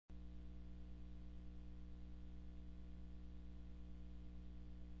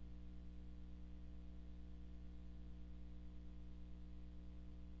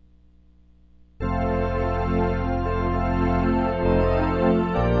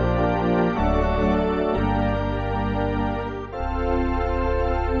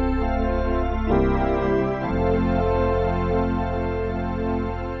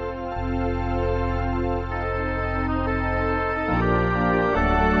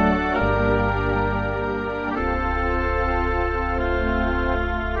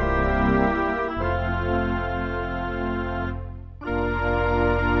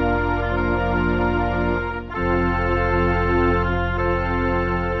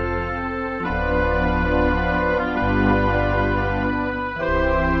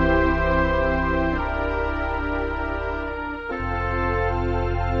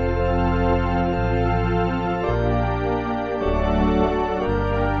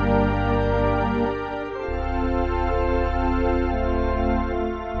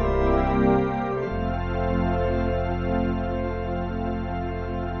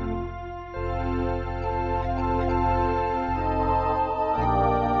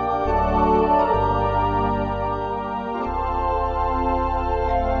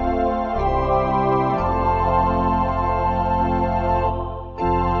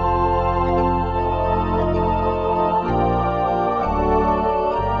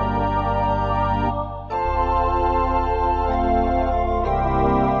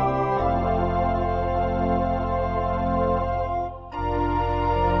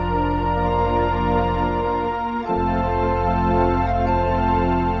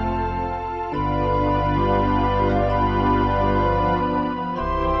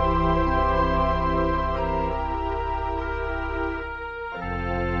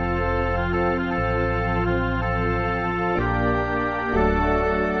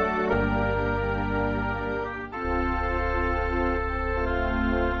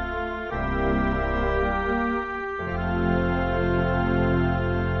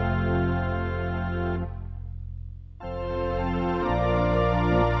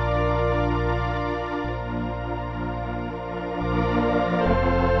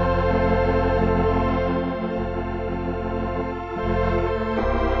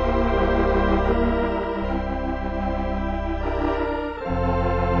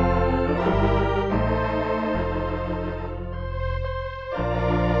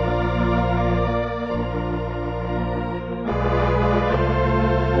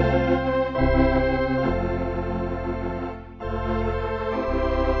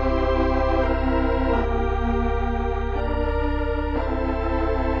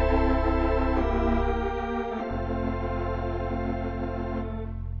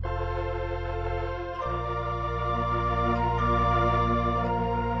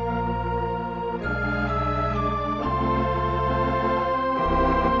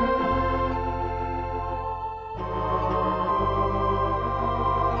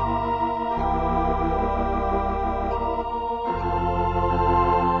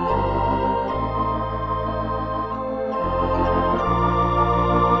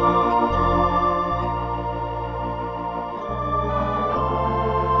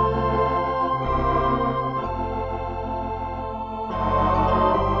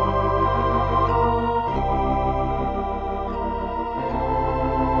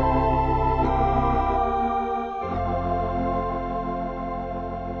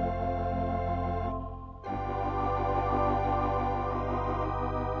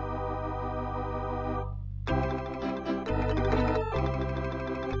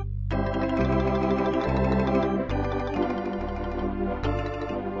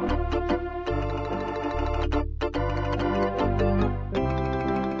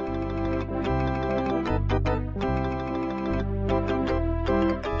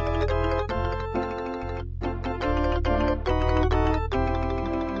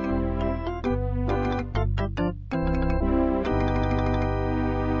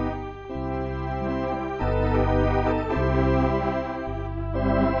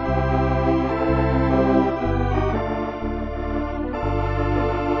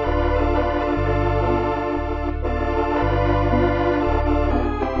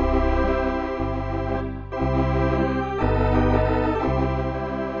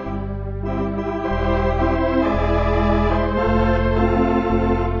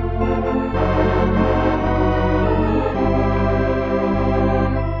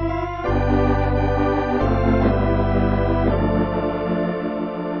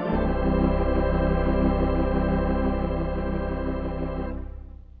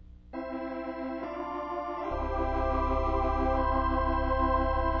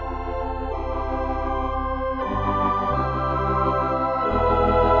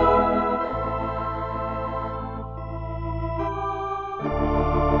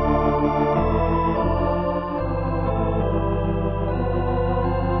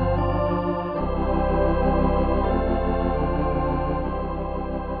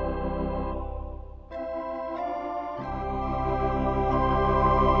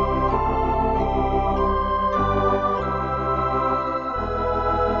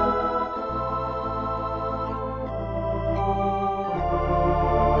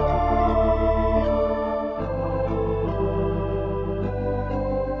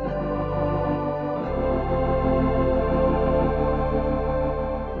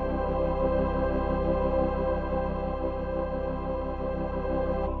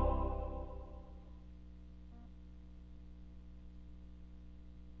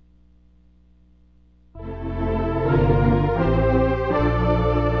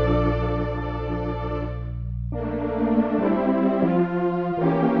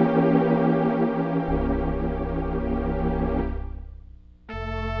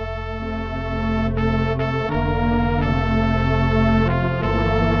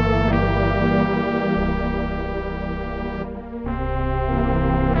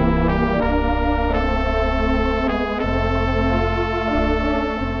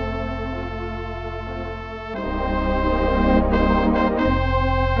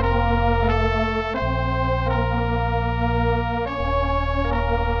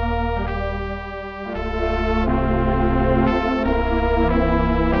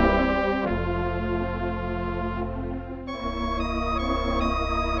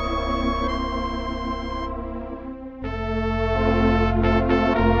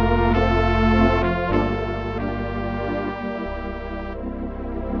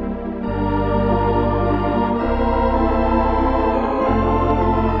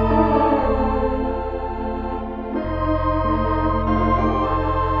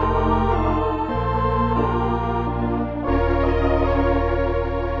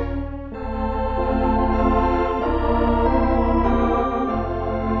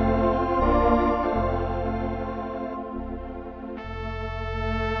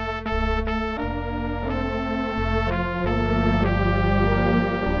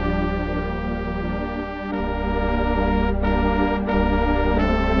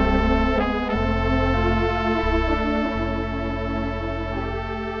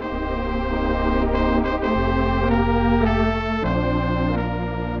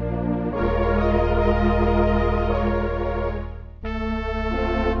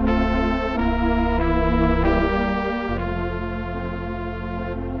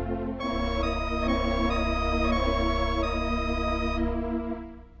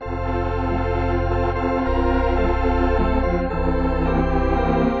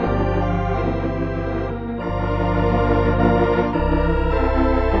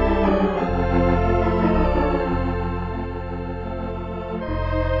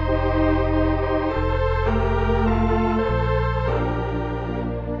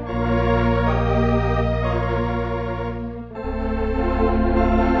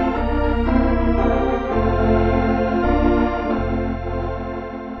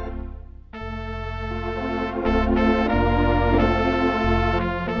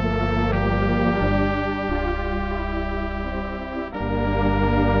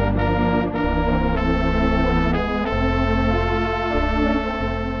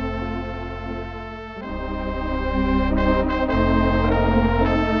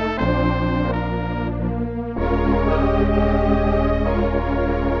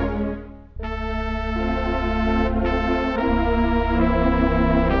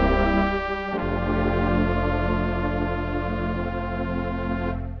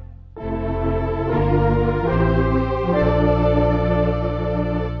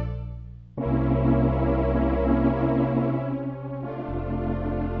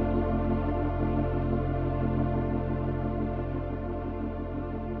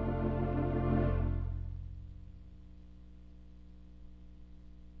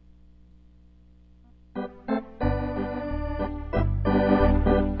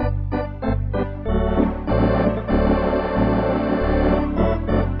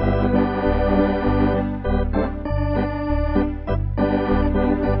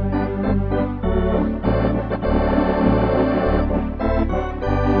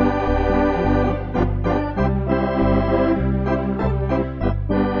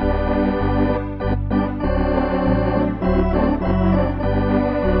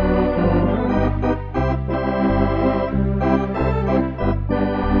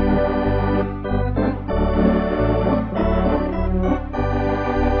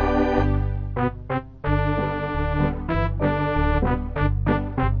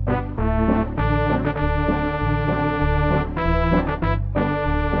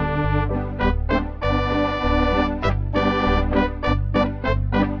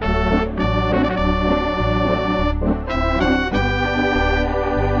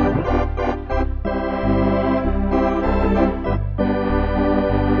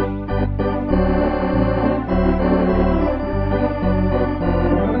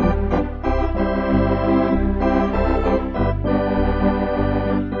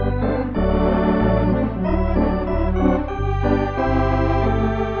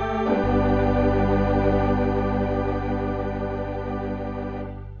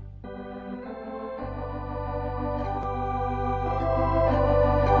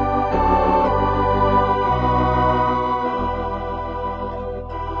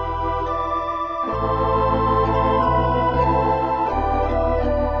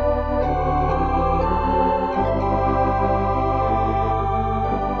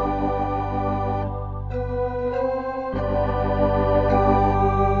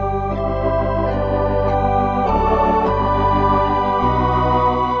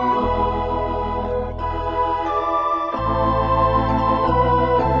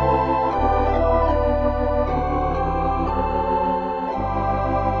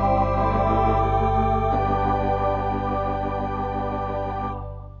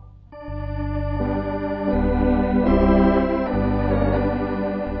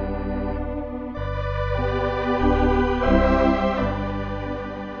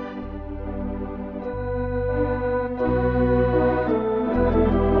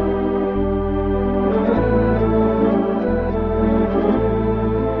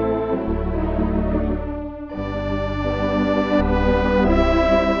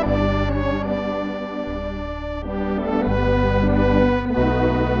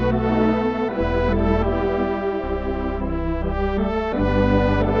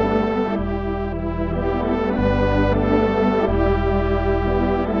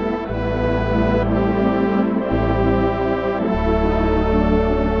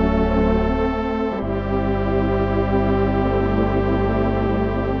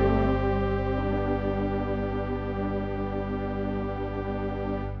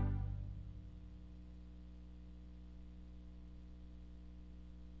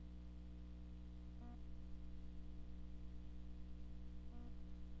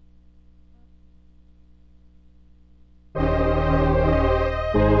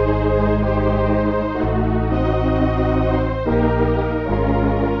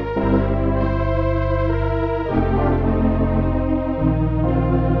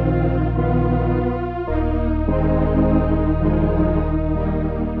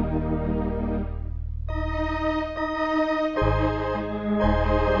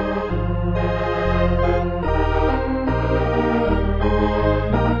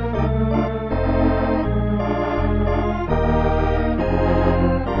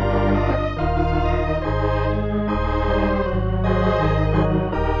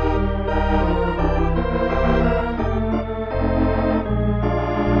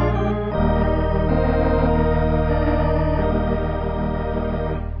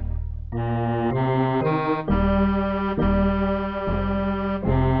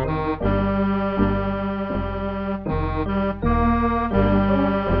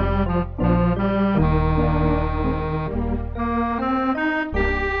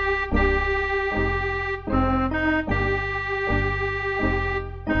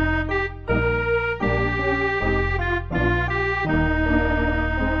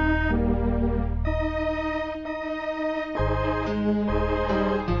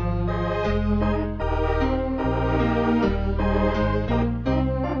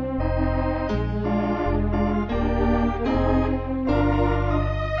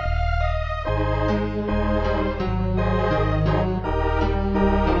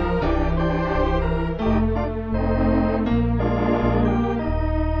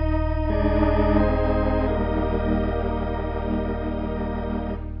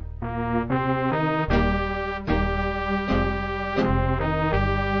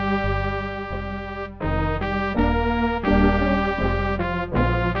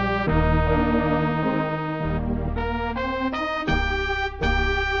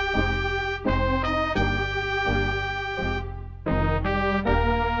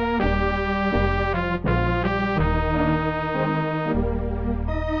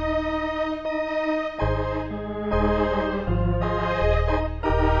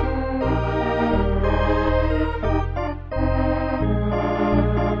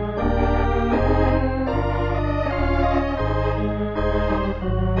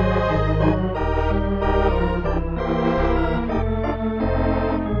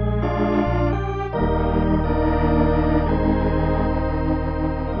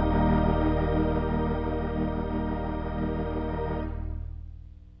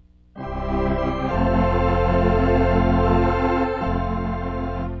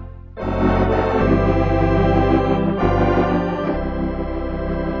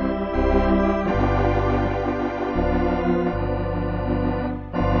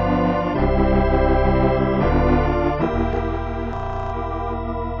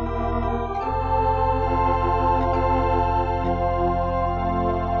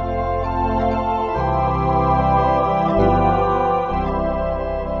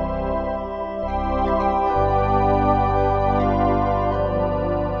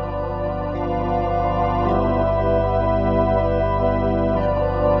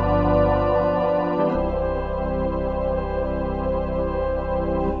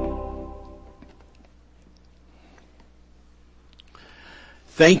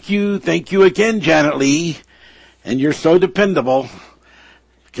Thank you again, Janet Lee. And you're so dependable.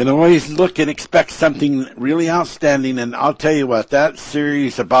 Can always look and expect something really outstanding. And I'll tell you what, that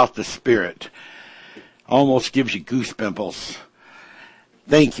series about the Spirit almost gives you goosebumps.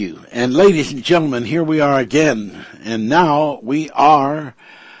 Thank you. And ladies and gentlemen, here we are again. And now we are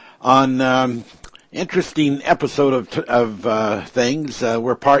on interesting episode of things.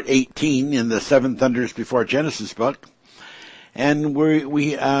 We're part 18 in the Seven Thunders Before Genesis book. And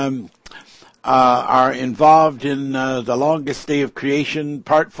we are involved in the longest day of creation,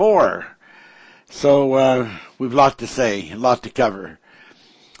 part 4. So we've a lot to say, a lot to cover.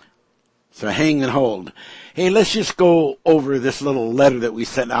 So hang and hold. Hey, let's just go over this little letter that we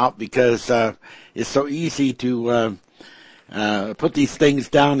sent out because it's so easy to put these things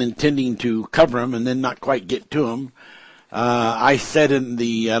down intending to cover them and then not quite get to them. I said in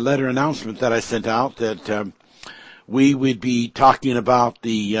the letter announcement that I sent out that we would be talking about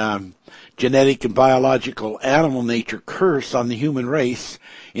the genetic and biological animal nature curse on the human race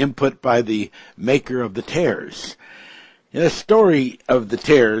input by the maker of the tares. The story of the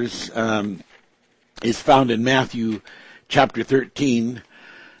tares is found in Matthew chapter 13,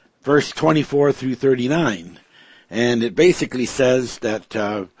 verse 24 through 39. And it basically says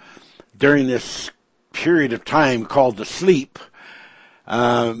that during this period of time called the sleep,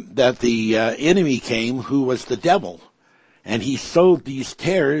 that the enemy came, who was the devil. And he sowed these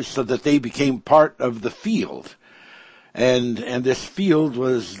tares so that they became part of the field. And this field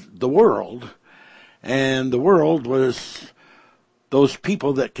was the world. And the world was those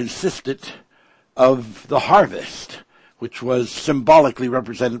people that consisted of the harvest, which was symbolically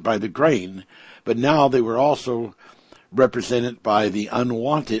represented by the grain. But now they were also represented by the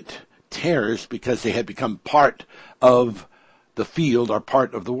unwanted tares because they had become part of the field or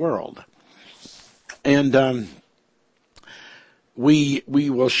part of the world. And we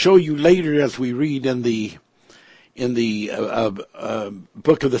will show you later as we read in the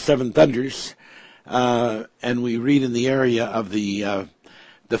book of the Seven Thunders, and we read in the area of the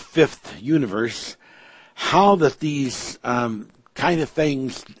fifth universe, how that these kind of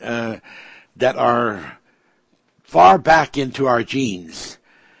things that are far back into our genes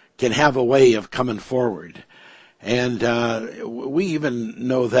can have a way of coming forward. And we even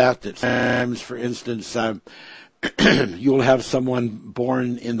know that at times, for instance, you'll have someone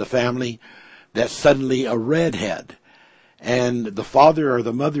born in the family that's suddenly a redhead. And the father or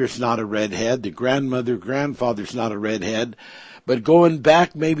the mother is not a redhead. The grandfather's not a redhead. But going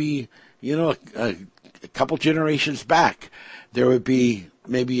back maybe, a couple generations back, there would be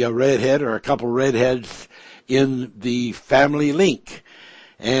maybe a redhead or a couple redheads in the family link.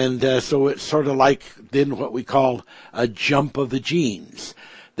 And so it's sort of like then what we call a jump of the genes.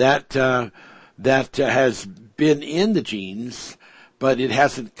 That has been in the genes, but it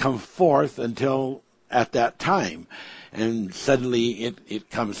hasn't come forth until at that time. And suddenly it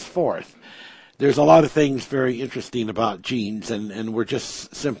comes forth. There's a lot of things very interesting about genes, and we're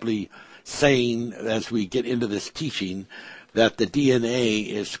just simply saying as we get into this teaching that the DNA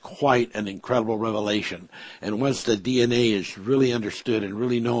is quite an incredible revelation. And once the DNA is really understood and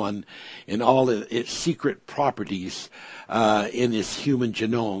really known in all its secret properties in its human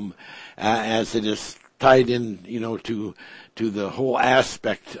genome, as it is tied in, to the whole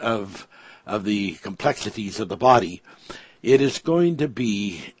aspect of the complexities of the body, it is going to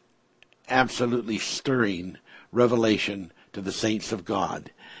be absolutely stirring revelation to the saints of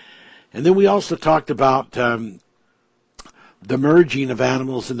God. And then we also talked about the merging of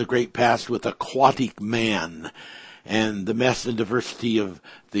animals in the great past with aquatic man, and the mess and diversity of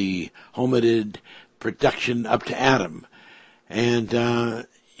the hominid production up to Adam. And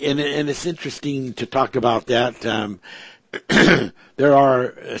it's interesting to talk about that. There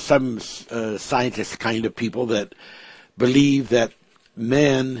are some scientist kind of people that believe that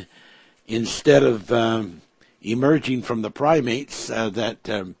man, instead of emerging from the primates,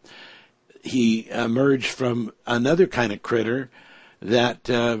 that he emerged from another kind of critter that,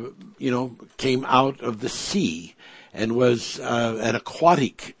 came out of the sea and was an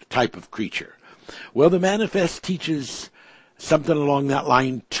aquatic type of creature. Well, the Manifest teaches something along that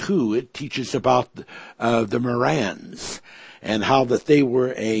line too. It teaches about the Morans and how that they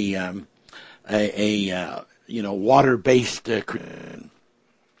were a water-based creature.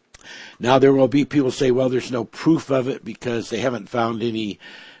 Now there will be people say, well, there's no proof of it because they haven't found any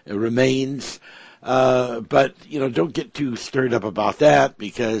remains. But don't get too stirred up about that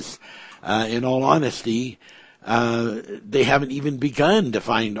because, in all honesty, they haven't even begun to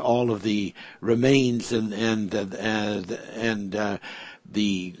find all of the remains and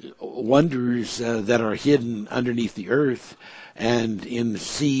the wonders that are hidden underneath the earth and in the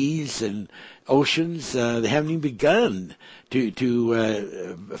seas and oceans. They haven't even begun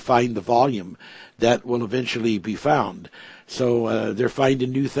to find the volume that will eventually be found. So they're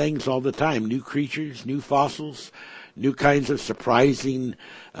finding new things all the time, new creatures, new fossils, new kinds of surprising,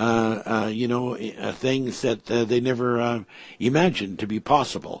 things that they never imagined to be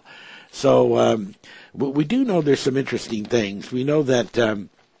possible. So we do know there's some interesting things. We know that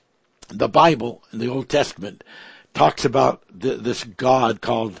the Bible in the Old Testament talks about this god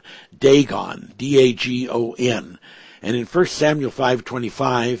called Dagon, D-A-G-O-N. And in 1 Samuel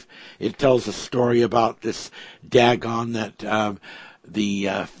 5:25, it tells a story about this Dagon that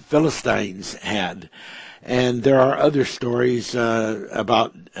the Philistines had. And there are other stories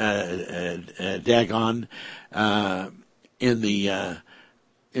about Dagon in the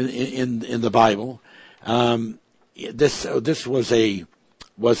Bible. This was a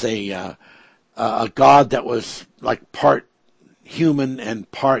god that was like part human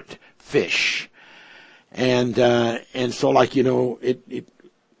and part fish. And so, like, it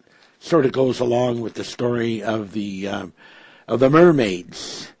sort of goes along with the story of the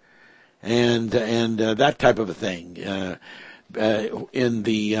mermaids and that type of a thing. In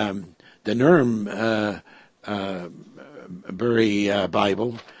the Nuremberg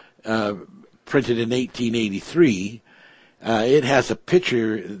Bible, printed in 1883, it has a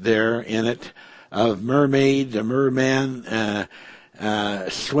picture there in it of a merman,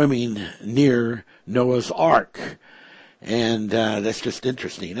 swimming near Noah's Ark. And that's just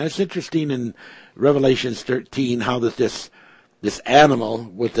interesting. And it's interesting in Revelation 13 how that this animal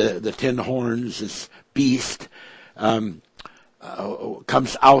with the 10 horns, this beast, comes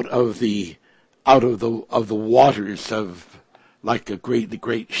out of the waters of like the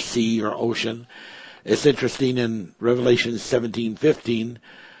great sea or ocean. It's interesting in Revelation 17:15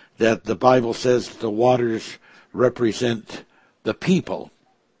 that the Bible says the waters represent the people.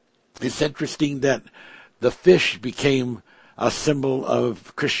 It's interesting that the fish became a symbol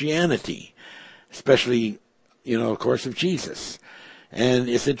of Christianity, especially, of course, of Jesus. And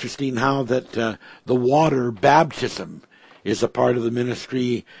it's interesting how that the water baptism is a part of the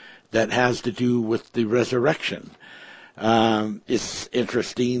ministry that has to do with the resurrection. It's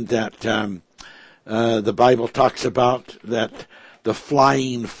interesting that the Bible talks about that the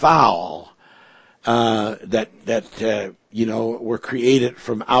flying fowl that were created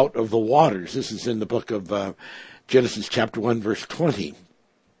from out of the waters. This is in the book of Genesis chapter 1, verse 20.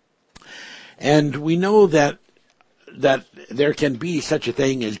 And we know that there can be such a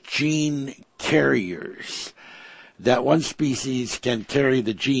thing as gene carriers, that one species can carry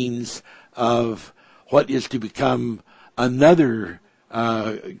the genes of what is to become another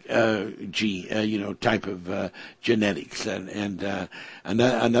type of genetics and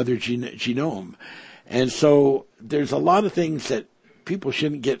another genome. And so there's a lot of things that people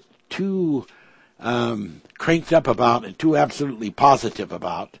shouldn't get too cranked up about and too absolutely positive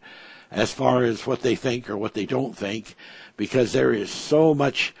about as far as what they think or what they don't think, because there is so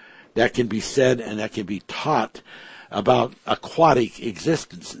much that can be said and that can be taught about aquatic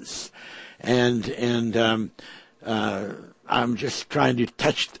existences. And I'm just trying to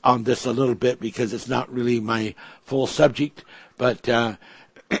touch on this a little bit because it's not really my full subject, but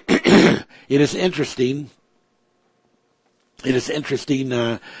it is interesting. It is interesting,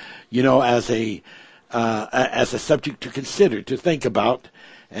 as a subject to consider, to think about,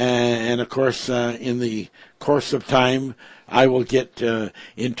 and of course, in the course of time, I will get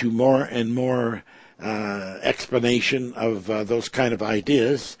into more and more explanation of those kind of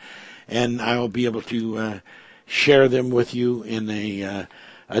ideas, and I will be able to share them with you in a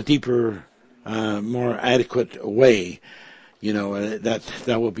deeper, more adequate way. That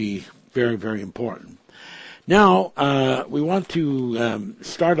will be very, very important. Now, we want to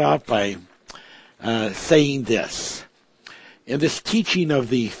start off by saying this. In this teaching of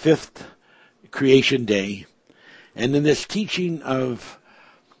the fifth creation day, and in this teaching of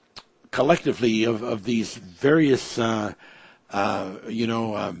collectively of these various,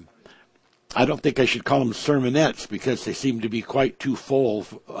 I don't think I should call them sermonettes because they seem to be quite too full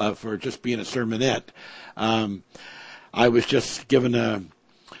for just being a sermonette. I was just given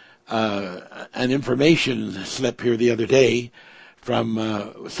an information slip here the other day from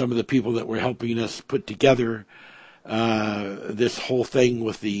some of the people that were helping us put together this whole thing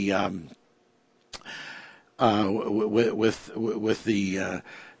with the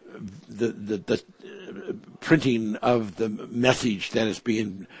the printing of the message that is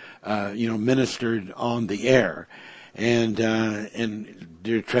being ministered on the air, and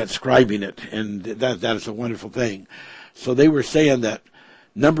they're transcribing it, and that is a wonderful thing. So they were saying that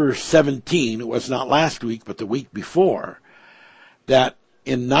number 17, it was not last week, but the week before, that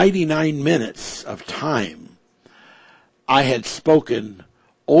in 99 minutes of time, I had spoken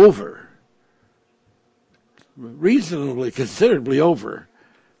over, reasonably, considerably over,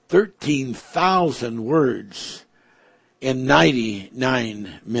 13,000 words in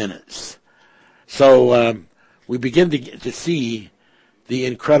 99 minutes. So we begin to see the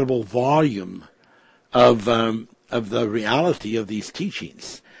incredible volume of the reality of these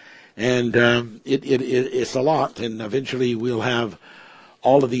teachings. And it's a lot, and eventually we'll have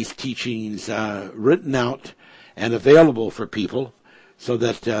all of these teachings written out and available for people so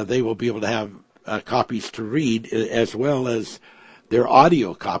that they will be able to have copies to read as well as their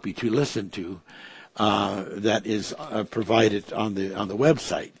audio copy to listen to that is provided on the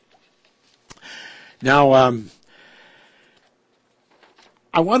website. Now,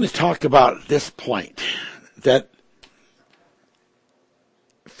 I want to talk about this point, that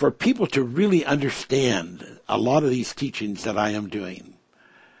for people to really understand a lot of these teachings that I am doing,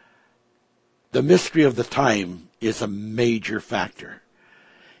 the mystery of the time is a major factor.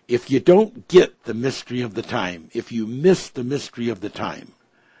 If you don't get the mystery of the time, if you miss the mystery of the time,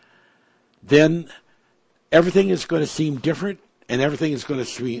 then everything is going to seem different, and everything is going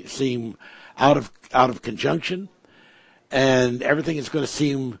to seem out of conjunction, and everything is going to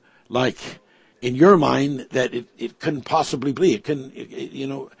seem like, in your mind, that it couldn't possibly be. It couldn't,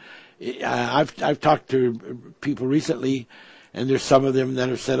 I've talked to people recently, and there's some of them that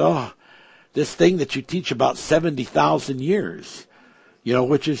have said, "Oh, this thing that you teach about 70,000 years,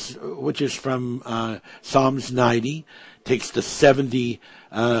 which is from Psalms 90, takes the 70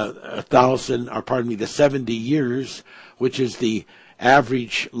 years, which is the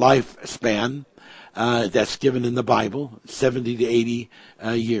average lifespan that's given in the Bible, 70 to 80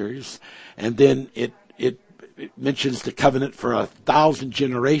 years, and then it mentions the covenant for 1,000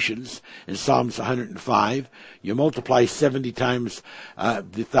 generations in Psalms 105. You multiply 70 times the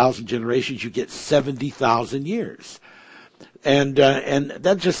 1,000 generations, you get 70,000 years. And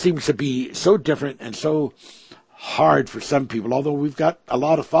that just seems to be so different and so hard for some people, although we've got a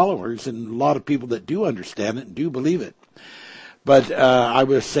lot of followers and a lot of people that do understand it and do believe it. But I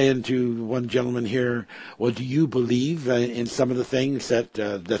was saying to one gentleman here, well, do you believe in some of the things that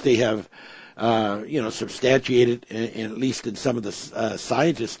they have substantiated, at least in some of the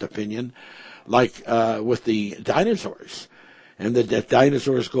scientists' opinion, like with the dinosaurs, and that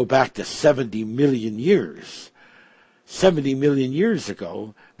dinosaurs go back to 70 million years. 70 million years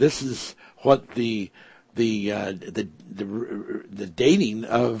ago, this is what the dating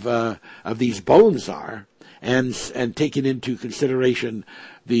of these bones are, and taking into consideration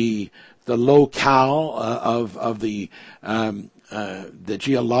the locale of the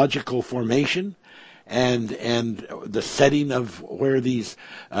geological formation and the setting of where these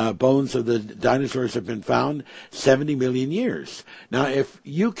bones of the dinosaurs have been found, 70 million years. Now, if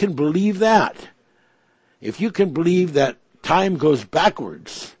you can believe that, if you can believe that time goes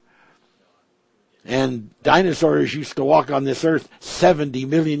backwards, and dinosaurs used to walk on this earth 70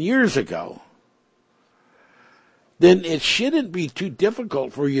 million years ago, then it shouldn't be too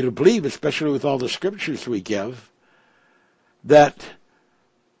difficult for you to believe, especially with all the scriptures we give, that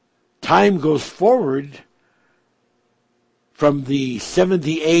time goes forward from the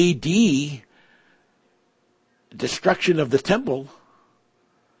 70 A.D. destruction of the temple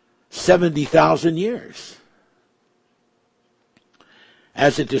 70,000 years.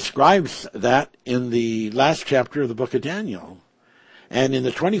 As it describes that in the last chapter of the book of Daniel and in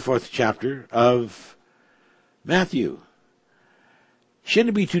the 24th chapter of Matthew. Shouldn't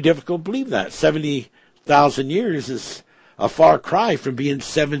it be too difficult to believe that? 70,000 years is a far cry from being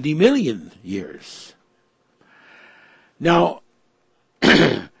 70 million years. Now,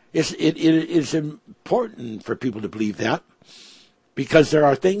 it is important for people to believe that, because there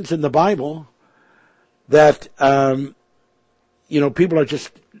are things in the Bible that, people are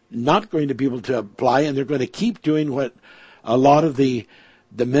just not going to be able to apply, and they're going to keep doing what a lot of the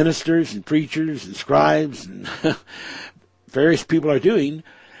ministers and preachers and scribes and various people are doing,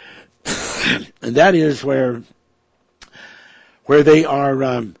 and that is where they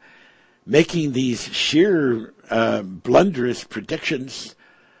are making these sheer blunderous predictions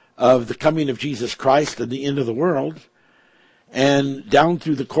of the coming of Jesus Christ and the end of the world, and down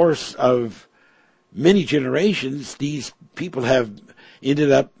through the course of many generations, these people have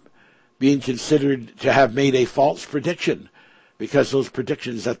ended up being considered to have made a false prediction, because those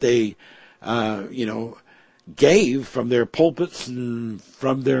predictions that they, gave from their pulpits and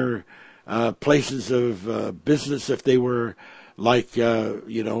from their places of business, if they were like,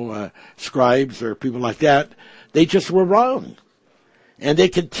 scribes or people like that, they just were wrong. And they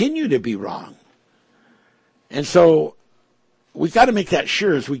continue to be wrong. And so we've got to make that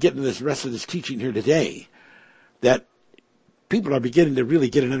sure as we get into this rest of this teaching here today, that people are beginning to really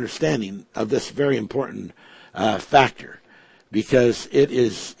get an understanding of this very important factor, because it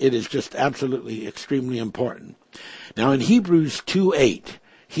is just absolutely extremely important. Now in Hebrews 2:8,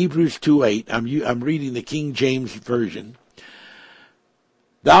 I'm reading the King James Version.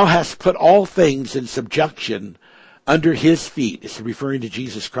 Thou hast put all things in subjection under his feet. It's referring to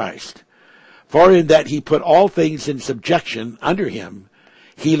Jesus Christ. For in that he put all things in subjection under him,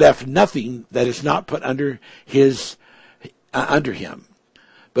 he left nothing that is not put under him.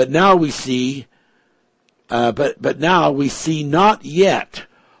 But now we see, not yet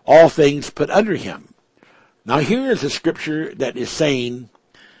all things put under him. Now here is a scripture that is saying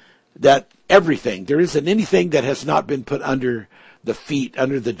that everything, there isn't anything that has not been put under the feet,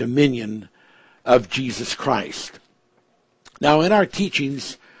 under the dominion of Jesus Christ. Now in our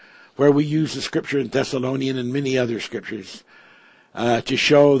teachings, where we use the scripture in Thessalonian and many other scriptures to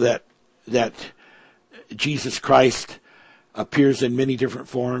show that Jesus Christ appears in many different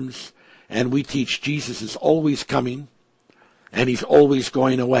forms, and we teach Jesus is always coming and he's always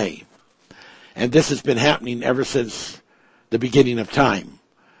going away. And this has been happening ever since the beginning of time.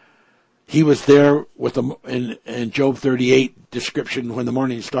 He was there with in Job 38 description when the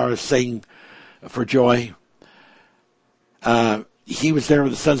morning stars sang for joy. He was there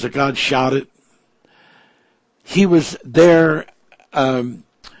when the sons of God shouted. He was there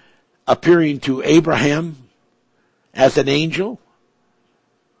appearing to Abraham as an angel.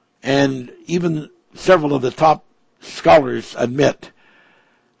 And even several of the top scholars admit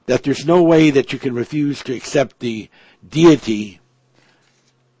that there's no way that you can refuse to accept the deity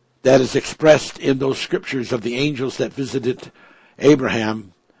that is expressed in those scriptures of the angels that visited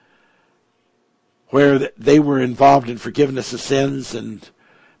Abraham, where they were involved in forgiveness of sins and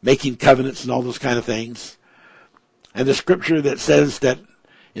making covenants and all those kind of things. And the scripture that says that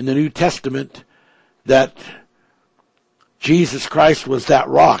in the New Testament that Jesus Christ was that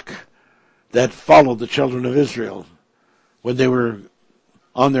rock that followed the children of Israel when they were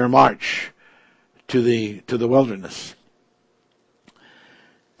on their march to the wilderness.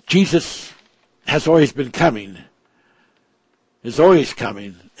 Jesus has always been coming, is always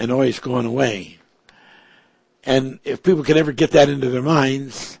coming, and always going away. And if people can ever get that into their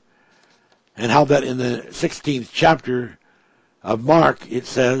minds, and how that in the 16th chapter of Mark, it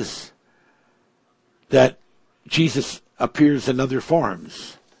says that Jesus appears in other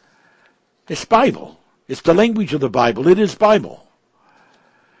forms. It's Bible. It's the language of the Bible. It is Bible.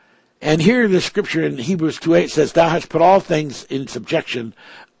 And here the scripture in Hebrews 2:8 says, thou hast put all things in subjection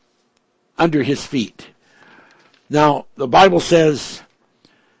under his feet. Now, the Bible says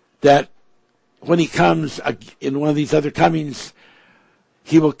that when he comes in one of these other comings,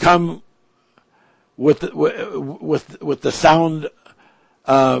 he will come with the sound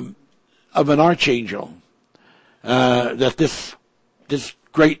of an archangel. That this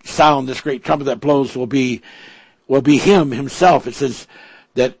great sound, this great trumpet that blows will be him himself. It says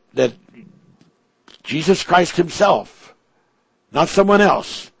that Jesus Christ himself, not someone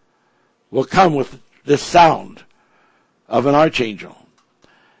else, will come with this sound of an archangel.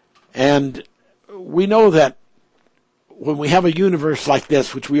 And we know that when we have a universe like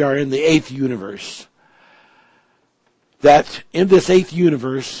this, which we are in the 8th universe, that in this 8th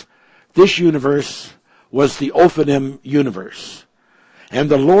universe, this universe was the Ophanim universe. And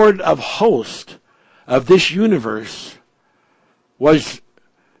the Lord of hosts of this universe was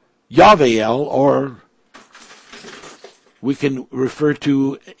Yahweh, or we can refer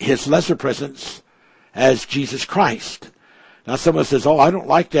to his lesser presence as Jesus Christ. Now someone says, oh, I don't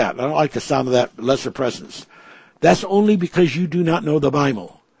like that. I don't like the sound of that lesser presence. That's only because you do not know the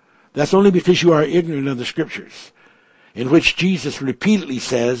Bible. That's only because you are ignorant of the scriptures, in which Jesus repeatedly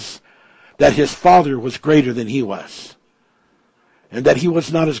says that his Father was greater than he was, and that he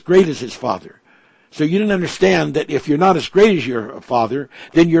was not as great as his Father. So you didn't understand that if you're not as great as your Father,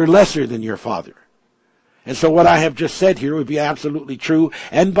 then you're lesser than your Father. And so what I have just said here would be absolutely true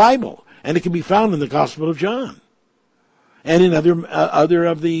and Bible, and it can be found in the Gospel of John and in other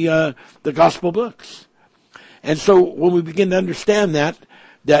of the Gospel books. And so when we begin to understand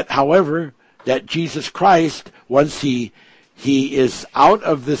that however, that Jesus Christ, once he is out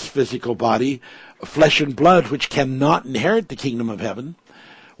of this physical body, flesh and blood, which cannot inherit the kingdom of heaven,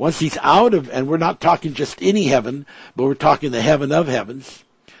 once he's out of, and we're not talking just any heaven, but we're talking the heaven of heavens,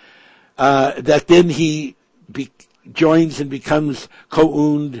 that then he joins and becomes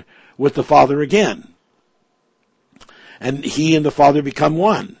co-owned with the Father again. And he and the Father become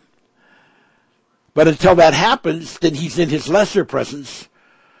one. But until that happens, then he's in his lesser presence,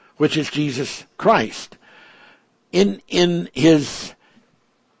 which is Jesus Christ. In his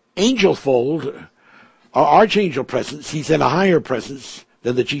angel fold, or archangel presence, he's in a higher presence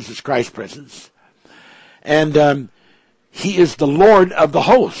than the Jesus Christ presence. And he is the Lord of the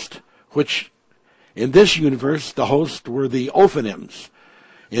host, which in this universe, the host were the Ophanims.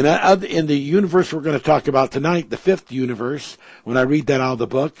 In the universe we're going to talk about tonight, the fifth universe, when I read that out of the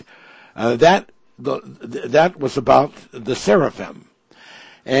book, that was about the seraphim.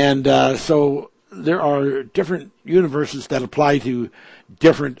 And so there are different universes that apply to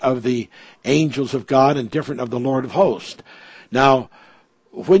different of the angels of God and different of the Lord of hosts. Now,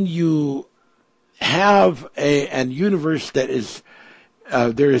 when you have an universe that is,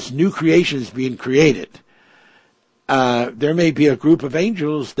 there is new creations being created, there may be a group of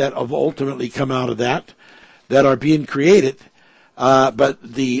angels that have ultimately come out of that are being created, but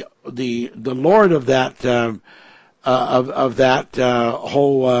the Lord of that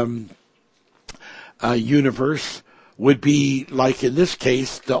whole universe would be, like in this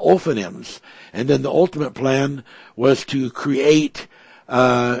case, the Ophanims. And then the ultimate plan was to create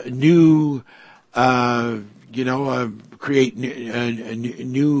new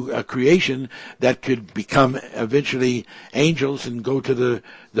creation that could become eventually angels and go to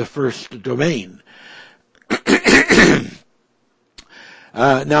the first domain.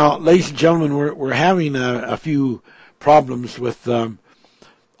 Now, ladies and gentlemen, we're having a few problems with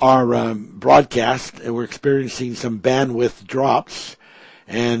our broadcast, and we're experiencing some bandwidth drops,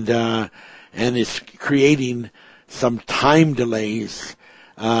 and it's creating some time delays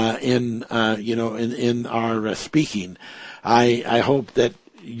in our speaking. I hope that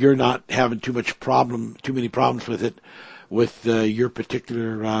you're not having too many problems with it, with your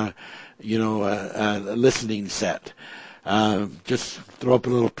particular listening set. Just throw up a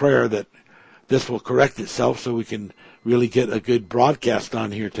little prayer that this will correct itself so we can really get a good broadcast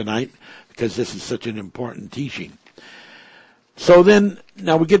on here tonight, because this is such an important teaching. So then,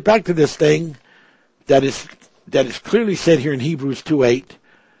 now we get back to this thing that is clearly said here in Hebrews 2:8,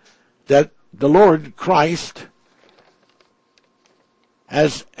 that the Lord Christ,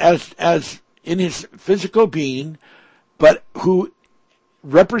 as in his physical being, but who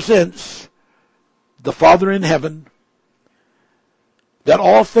represents the Father in heaven, that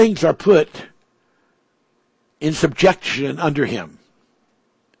all things are put in subjection under him.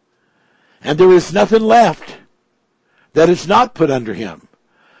 And there is nothing left that is not put under him.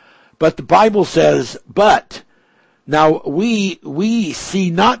 But the Bible says, but now we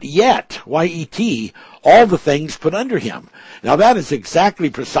see not yet, Y-E-T, all the things put under him. Now that is exactly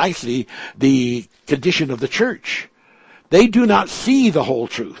precisely the condition of the church. They do not see the whole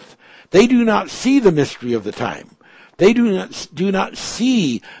truth. They do not see the mystery of the time. They do not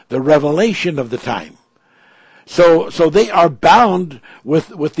see the revelation of the time. So they are bound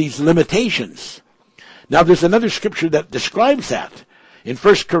with these limitations. Now there's another scripture that describes that. In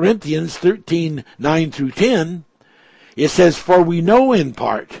 1 Corinthians 13:9-10, it says, "For we know in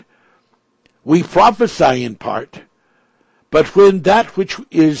part, we prophesy in part, but when that which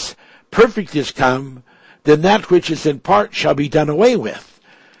is perfect is come, then that which is in part shall be done away with."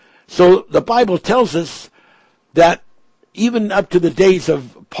 So the Bible tells us that even up to the days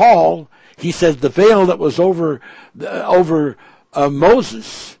of Paul, he says the veil that was over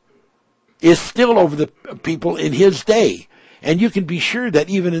Moses is still over the people in his day. And you can be sure that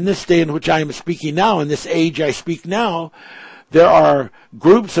even in this day in which I am speaking now, in this age I speak now, there are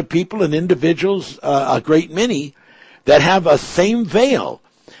groups of people and individuals, a great many, that have a same veil,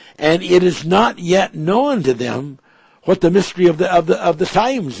 and it is not yet known to them what the mystery of the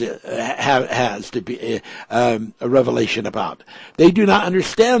times has to be a revelation about. They do not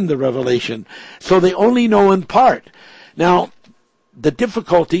understand the revelation, so they only know in part. Now, the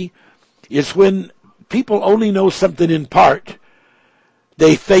difficulty is when people only know something in part,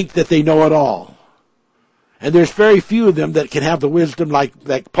 they think that they know it all. And there's very few of them that can have the wisdom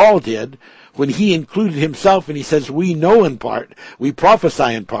like Paul did, when he included himself and he says, we know in part, we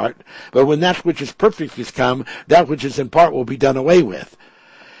prophesy in part, but when that which is perfect is come, that which is in part will be done away with.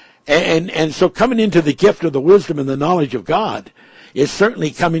 And so coming into the gift of the wisdom and the knowledge of God is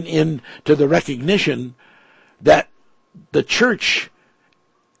certainly coming into the recognition that the church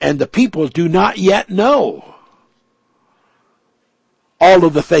and the people do not yet know all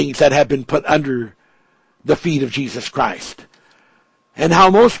of the things that have been put under the feet of Jesus Christ. And how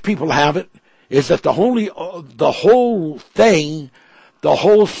most people have it is that the whole thing, the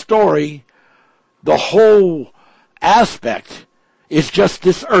whole story, the whole aspect is just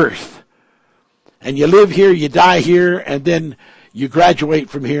this earth. And you live here, you die here, and then you graduate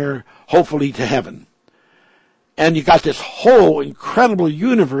from here, hopefully to heaven. And you got this whole incredible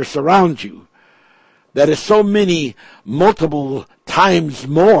universe around you that is so many multiple times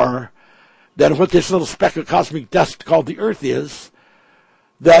more than what this little speck of cosmic dust called the earth is,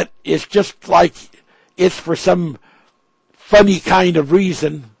 that it's just like it's for some funny kind of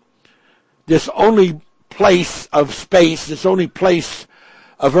reason this only place of space, this only place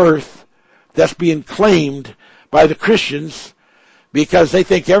of earth that's being claimed by the Christians because they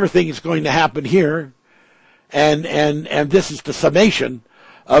think everything is going to happen here, and this is the summation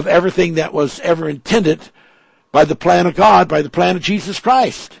of everything that was ever intended by the plan of God, by the plan of Jesus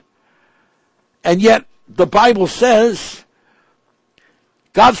Christ. And yet the Bible says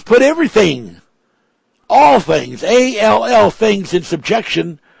God's put everything, all things, A-L-L things, in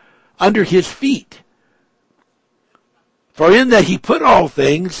subjection under his feet. For in that he put all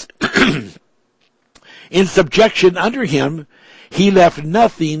things in subjection under him, he left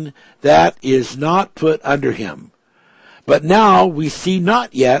nothing that is not put under him. But now we see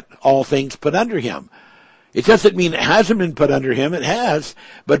not yet all things put under him. It doesn't mean it hasn't been put under him. It has,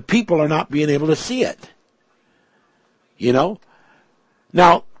 but people are not being able to see it. You know?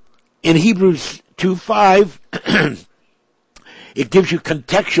 Now, in Hebrews 2:5, it gives you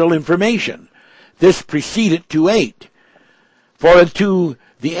contextual information. This preceded 2:8. For unto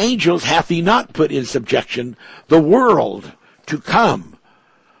the angels hath he not put in subjection the world to come,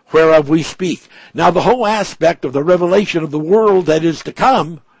 whereof we speak. Now the whole aspect of the revelation of the world that is to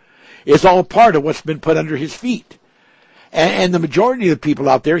come is all part of what's been put under his feet. And the majority of the people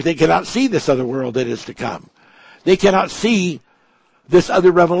out there, they cannot see this other world that is to come. They cannot see this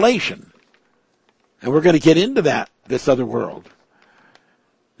other revelation. And we're going to get into that, this other world.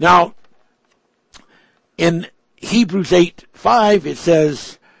 Now, in Hebrews 8:5, it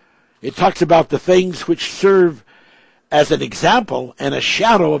says, it talks about the things which serve as an example and a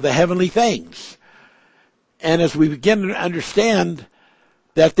shadow of the heavenly things. And as we begin to understand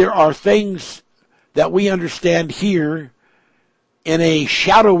that there are things that we understand here in a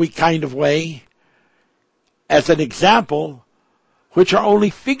shadowy kind of way as an example, which are only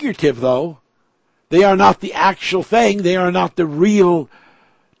figurative though, they are not the actual thing, they are not the real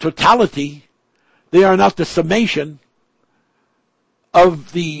totality, they are not the summation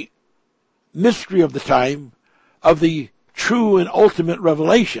of the mystery of the time, of the true and ultimate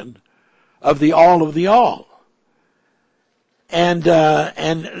revelation of the all.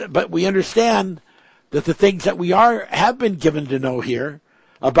 But we understand that the things that we have been given to know here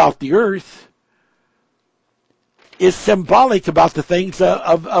about the earth is symbolic about the things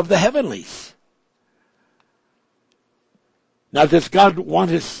of the heavenlies. Now, does God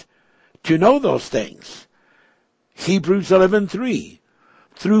want us to know those things? Hebrews 11:3.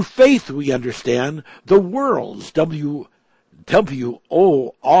 Through faith we understand the worlds, W-O-R.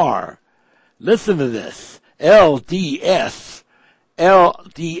 Listen to this. LDSS.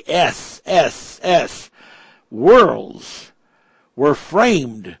 Worlds were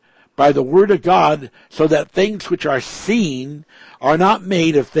framed by the word of God, so that things which are seen are not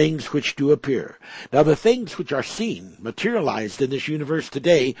made of things which do appear. Now the things which are seen, materialized in this universe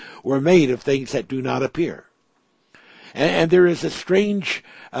today, were made of things that do not appear. And there is a strange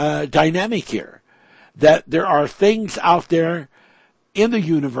dynamic here, that there are things out there in the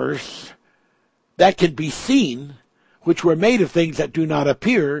universe that can be seen, which were made of things that do not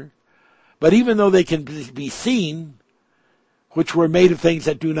appear, but even though they can be seen, which were made of things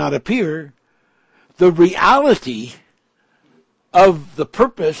that do not appear, the reality of the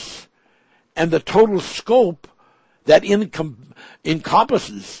purpose and the total scope that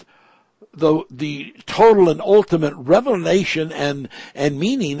encompasses the total and ultimate revelation and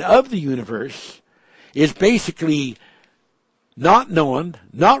meaning of the universe is basically not known,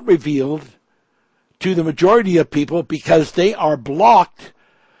 not revealed to the majority of people, because they are blocked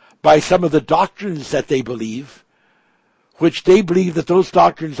by some of the doctrines that they believe, which they believe that those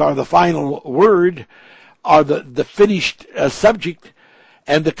doctrines are the final word, are the finished subject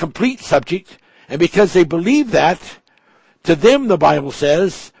and the complete subject. And because they believe that, to them the Bible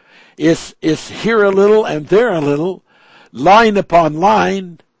says, is here a little and there a little, line upon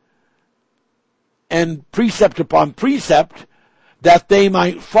line, and precept upon precept, that they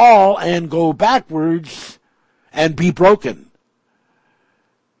might fall and go backwards and be broken.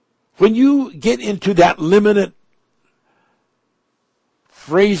 When you get into that limited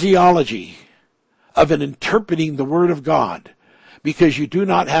phraseology of an interpreting the Word of God, because you do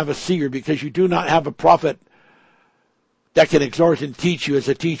not have a seer, because you do not have a prophet that can exhort and teach you as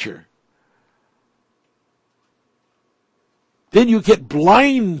a teacher, then you get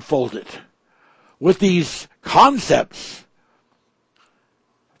blindfolded with these concepts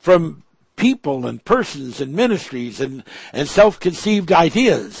from people and persons and ministries and self-conceived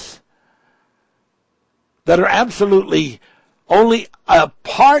ideas that are absolutely only a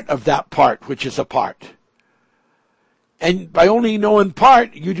part of that part which is a part. And by only knowing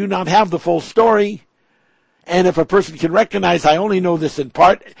part, you do not have the full story. And if a person can recognize, I only know this in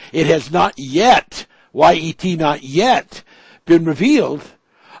part, it has not yet, Y-E-T, not yet, been revealed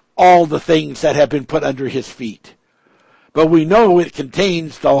all the things that have been put under his feet. But we know it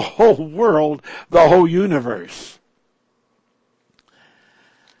contains the whole world, the whole universe.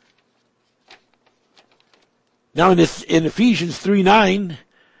 Now in Ephesians 3:9,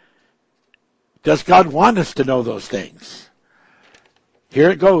 does God want us to know those things? Here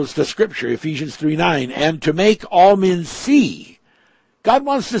it goes, the scripture, Ephesians 3:9, and to make all men see. God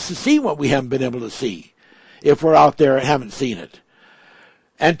wants us to see what we haven't been able to see, if we're out there and haven't seen it.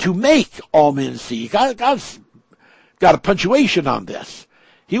 And to make all men see. God's got a punctuation on this.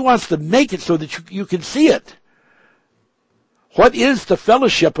 He wants to make it so that you can see it. What is the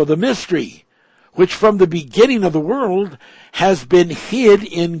fellowship of the mystery, which from the beginning of the world has been hid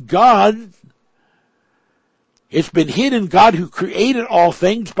in God? It's been hid in God who created all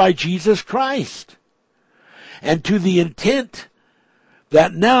things by Jesus Christ. And to the intent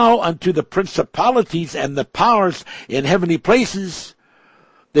that now unto the principalities and the powers in heavenly places,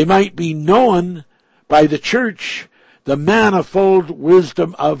 they might be known by the church the manifold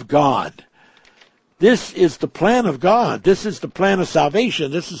wisdom of God. This is the plan of God. This is the plan of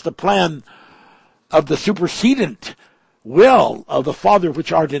salvation. This is the plan of the supersedent will of the Father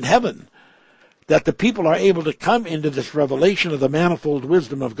which art in heaven, that the people are able to come into this revelation of the manifold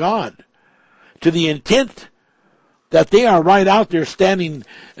wisdom of God, to the intent that they are right out there standing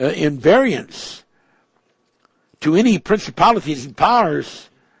in variance to any principalities and powers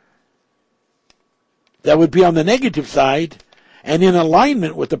that would be on the negative side, and in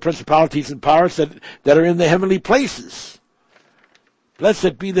alignment with the principalities and powers that are in the heavenly places.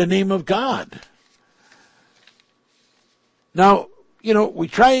 Blessed be the name of God. Now, we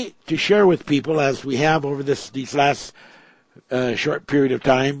try to share with people, as we have over these last short period of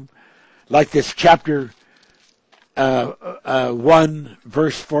time, like this chapter 1,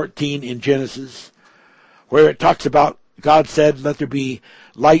 verse 14 in Genesis, where it talks about God said, let there be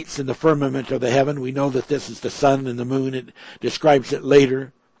lights in the firmament of the heaven. We know that this is the sun and the moon. It describes it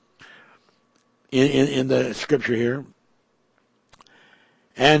later in the scripture here.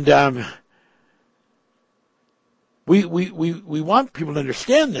 And we want people to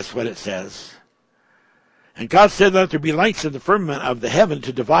understand this, what it says. And God said, let there be lights in the firmament of the heaven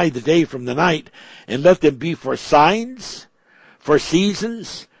to divide the day from the night, and let them be for signs, for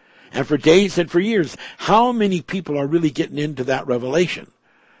seasons, and for days and for years. How many people are really getting into that revelation?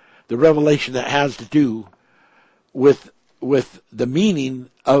 The revelation that has to do with the meaning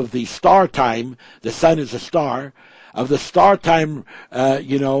of the star time. The sun is a star. Of the star time,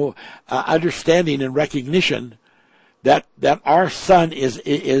 understanding and recognition that our sun is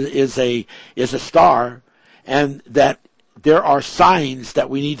a star, and that there are signs that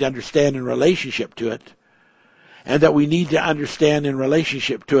we need to understand in relationship to it, and that we need to understand in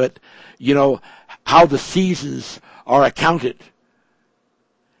relationship to it, how the seasons are accounted,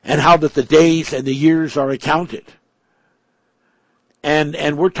 and how that the days and the years are accounted.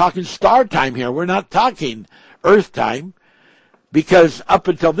 And we're talking star time here. We're not talking earth time, because up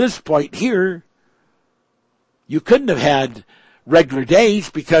until this point here, you couldn't have had regular days,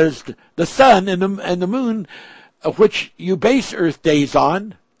 because the sun and the moon, of which you base earth days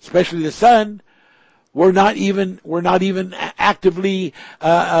on, especially the sun, were not even actively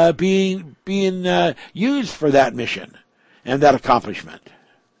being used for that mission and that accomplishment.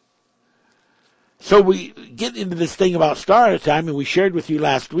 So we get into this thing about star time, and we shared with you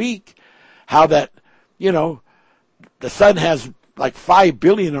last week how that, the sun has like 5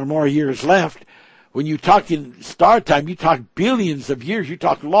 billion or more years left. When you talk in star time, you talk billions of years. You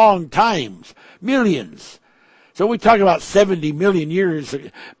talk long times, millions. So we talk about 70 million years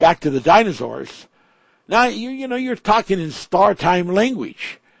back to the dinosaurs. Now, you're talking in star time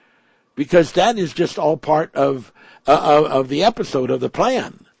language, because that is just all part of the episode of the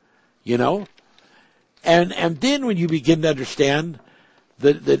plan, And then when you begin to understand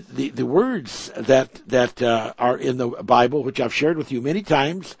the words that are in the Bible, which I've shared with you many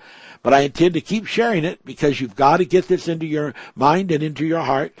times, but I intend to keep sharing it, because you've got to get this into your mind and into your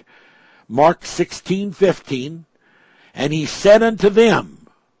heart. Mark 16:15, and he said unto them,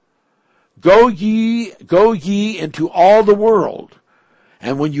 Go ye into all the world.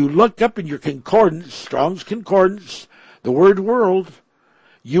 And when you look up in your concordance, Strong's Concordance, the word world,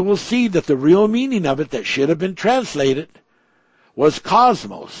 you will see that the real meaning of it that should have been translated was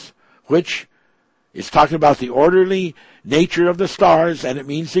cosmos, which is talking about the orderly nature of the stars, and it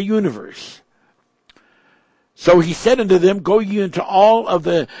means the universe. So he said unto them, go ye into all of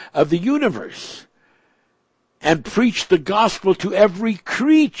the universe, and preach the gospel to every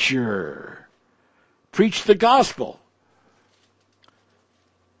creature. Preach the gospel.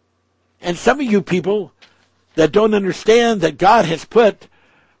 And some of you people that don't understand that God has put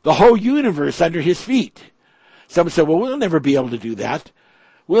the whole universe under his feet. Some say, well, we'll never be able to do that.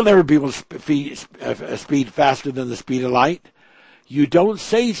 We'll never be able to speed faster than the speed of light. You don't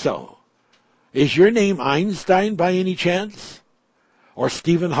say so. Is your name Einstein by any chance? Or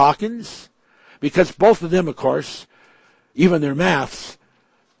Stephen Hawkins? Because both of them, of course, even their maths,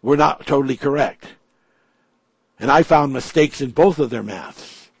 were not totally correct. And I found mistakes in both of their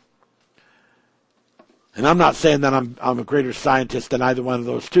maths. And I'm not saying that I'm a greater scientist than either one of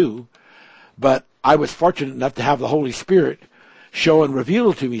those two, but I was fortunate enough to have the Holy Spirit show and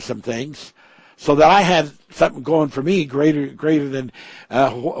reveal to me some things, so that I had something going for me greater than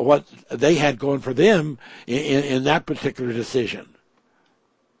what they had going for them in that particular decision.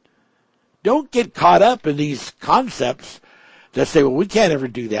 Don't get caught up in these concepts that say, well, we can't ever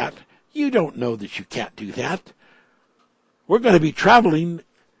do that. You don't know that you can't do that. We're going to be traveling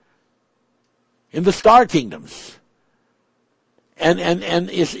in the star kingdoms. And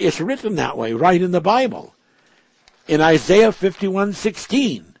it's written that way, right in the Bible. In Isaiah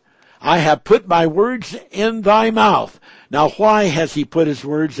 51:16, I have put my words in thy mouth. Now, why has he put his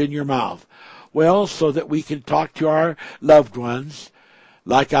words in your mouth? Well, so that we can talk to our loved ones,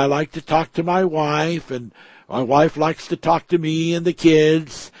 like I like to talk to my wife, and my wife likes to talk to me and the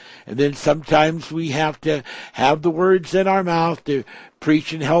kids, and then sometimes we have to have the words in our mouth to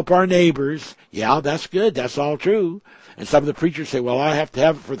preach and help our neighbors. Yeah, that's good. That's all true. And some of the preachers say, well, I have to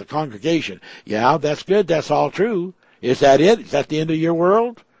have it for the congregation. Yeah, that's good. That's all true. Is that it? Is that the end of your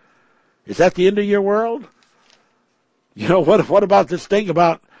world? Is that the end of your world? You know, what about this thing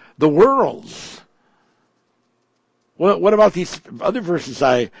about the worlds? What about these other verses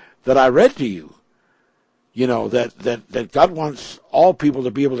that I read to you? You know, that God wants all people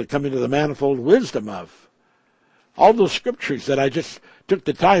to be able to come into the manifold wisdom of. All those scriptures that I just took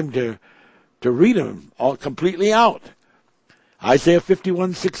the time to read them all completely out. Isaiah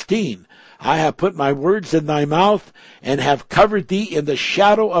 51:16. I have put my words in thy mouth and have covered thee in the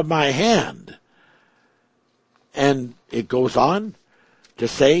shadow of my hand. And it goes on to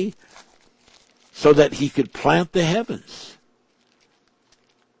say, so that he could plant the heavens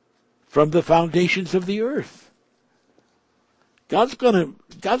from the foundations of the earth. God's going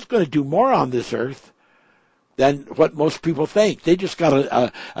to do more on this earth than what most people think. They just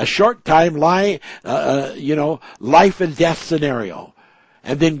got a short time life and death scenario,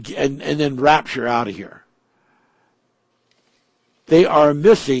 and then rapture out of here. They are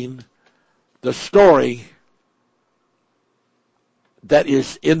missing the story that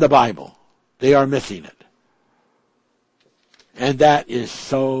is in the Bible. They are missing it. And that is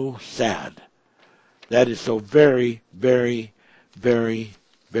so sad. That is so very, very, very,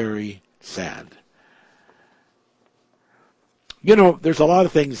 very sad. You know, there's a lot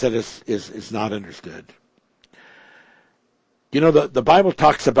of things that is not understood. You know, the Bible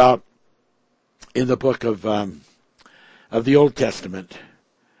talks about in the book of the Old Testament.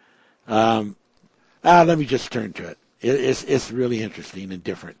 Let me just turn to it. It's really interesting and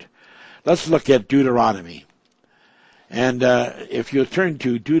different. Let's look at Deuteronomy. And if you'll turn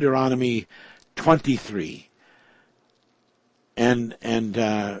to Deuteronomy 23. And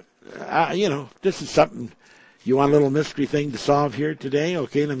this is something. You want a little mystery thing to solve here today?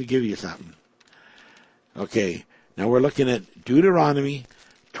 Okay, let me give you something. Okay, now we're looking at Deuteronomy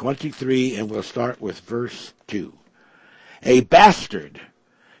 23, and we'll start with verse 2. A bastard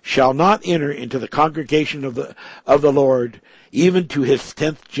shall not enter into the congregation of the Lord, even to his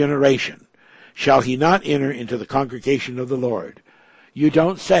 10th generation. Shall he not enter into the congregation of the Lord? You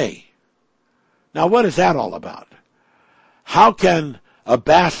don't say. Now, what is that all about? How can a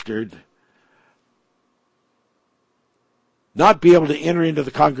bastard not be able to enter into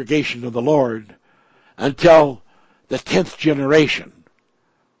the congregation of the Lord until the 10th generation?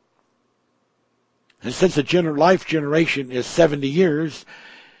 And since the life generation is 70 years,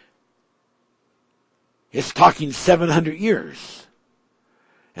 it's talking 700 years.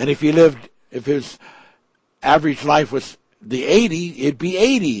 And if his average life was the 80, it'd be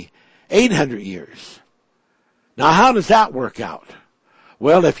 800 years. Now, how does that work out?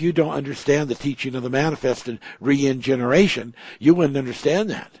 Well, if you don't understand the teaching of the manifest and regeneration, you wouldn't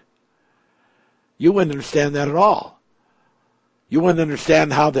understand that. You wouldn't understand that at all. You wouldn't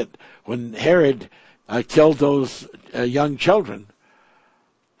understand how that when Herod killed those young children,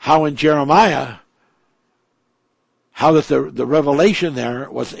 how in Jeremiah, how that the revelation there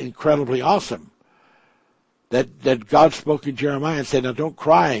was incredibly awesome. That God spoke in Jeremiah and said, "Now don't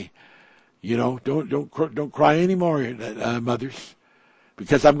cry, don't cry anymore, mothers,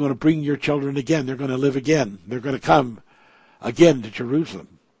 because I'm going to bring your children again. They're going to live again. They're going to come again to Jerusalem."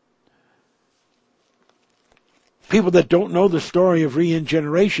 People that don't know the story of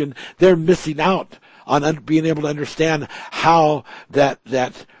regeneration, they're missing out on being able to understand how that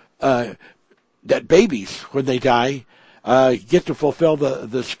babies, when they die, get to fulfill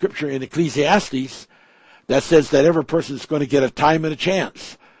the scripture in Ecclesiastes that says that every person is going to get a time and a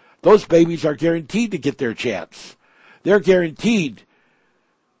chance. Those babies are guaranteed to get their chance. They're guaranteed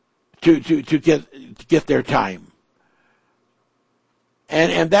to get their time.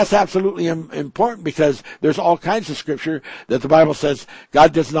 And that's absolutely important, because there's all kinds of scripture that the Bible says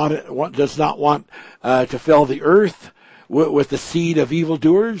God does not want to fill the earth with the seed of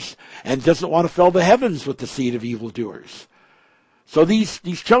evildoers, and doesn't want to fill the heavens with the seed of evildoers. So these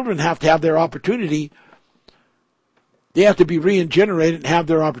children have to have their opportunity. They have to be regenerated and have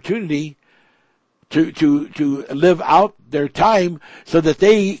their opportunity to live out their time, so that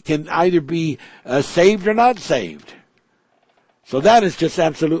they can either be saved or not saved. So that is just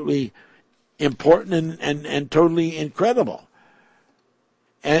absolutely important and totally incredible.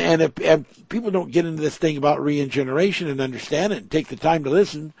 And if people don't get into this thing about regeneration and understand it and take the time to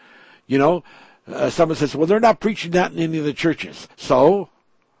listen, someone says, well, they're not preaching that in any of the churches. So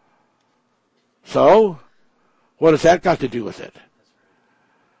what has that got to do with it?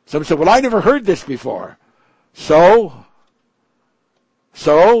 Someone said, well, I never heard this before. So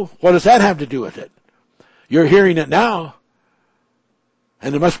what does that have to do with it? You're hearing it now.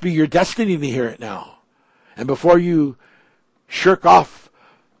 And it must be your destiny to hear it now. And before you shirk off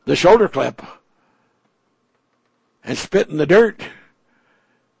the shoulder clip and spit in the dirt,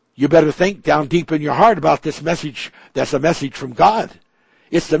 you better think down deep in your heart about this message that's a message from God.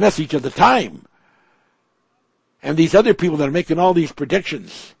 It's the message of the time. And these other people that are making all these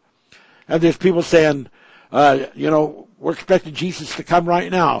predictions, and there's people saying, we're expecting Jesus to come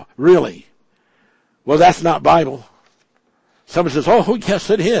right now. Really? Well, that's not Bible. Someone says, oh, yes,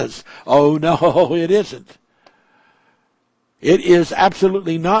 it is. Oh, no, it isn't. It is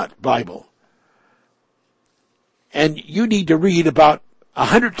absolutely not Bible. And you need to read about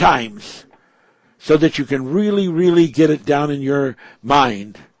 100 times so that you can really, really get it down in your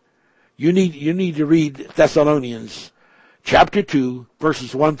mind. You need to read Thessalonians chapter 2,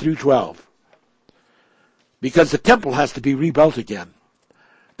 verses 1 through 12. Because the temple has to be rebuilt again.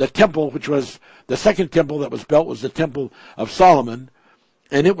 The temple, which was the second temple that was built, was the temple of Solomon,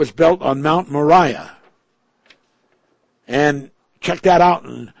 and it was built on Mount Moriah. And check that out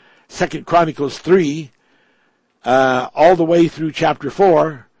in 2 Chronicles 3, all the way through chapter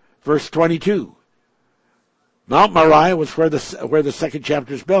 4, verse 22. Mount Moriah was where the second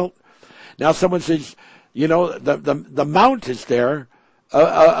chapter is built. Now someone says, the mount is there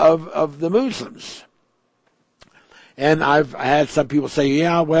of the Muslims. And I've had some people say,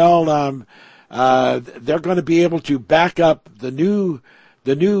 they're going to be able to back up the new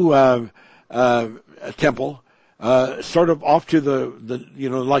temple, sort of off to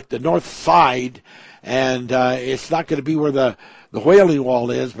like the north side, and it's not going to be where the Wailing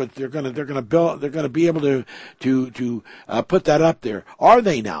Wall is, but they're going to be able to put that up there. Are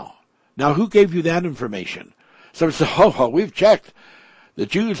they now? Now, who gave you that information? Someone said, we've checked. The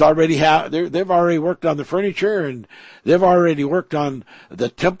Jews already they've already worked on the furniture, and they've already worked on the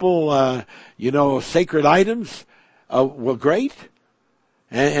temple, sacred items. Well, great.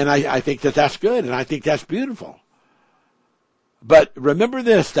 And I think that's good, and I think that's beautiful. But remember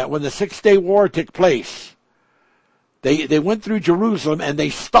this, that when the 6-day war took place, they went through Jerusalem and they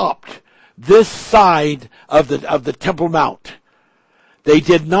stopped this side of the Temple Mount. They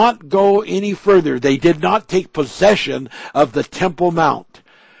did not go any further. They did not take possession of the Temple Mount.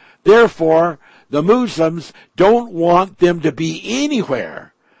 Therefore, the Muslims don't want them to be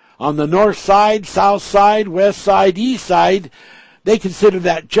anywhere on the north side, south side, west side, east side. They consider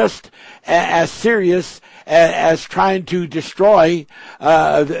that just as serious as trying to destroy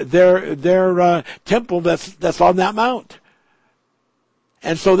their temple that's on that mount.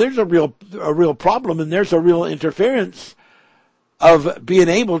 And so there's a real problem, and there's a real interference of being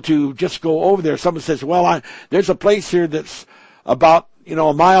able to just go over there. Someone says, well, there's a place here that's about,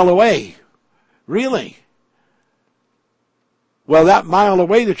 a mile away. Really? Well, that mile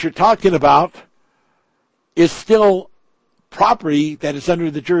away that you're talking about is still property that is under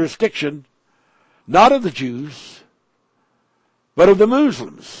the jurisdiction, not of the Jews, but of the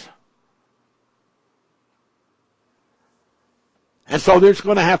Muslims. And so there's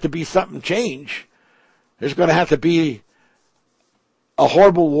going to have to be something change. There's going to have to be a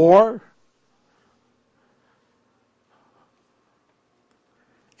horrible war.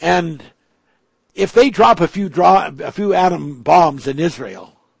 And if they drop a few atom bombs in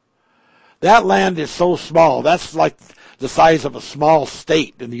Israel, that land is so small. That's like the size of a small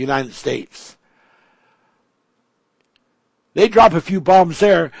state in the United States. They drop a few bombs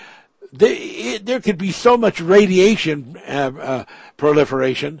there. There could be so much radiation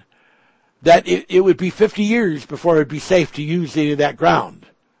proliferation that it would be 50 years before it would be safe to use any of that ground.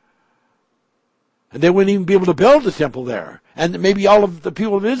 And they wouldn't even be able to build a temple there. And maybe all of the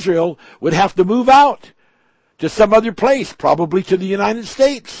people of Israel would have to move out to some other place, probably to the United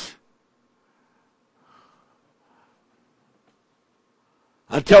States,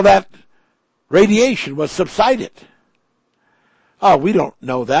 until that radiation was subsided. Oh, we don't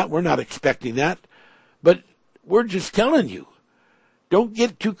know that. We're not expecting that. But we're just telling you, don't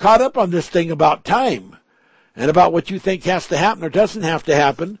get too caught up on this thing about time and about what you think has to happen or doesn't have to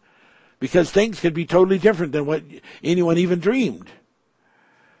happen, because things could be totally different than what anyone even dreamed.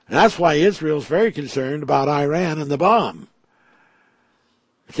 And that's why Israel's very concerned about Iran and the bomb.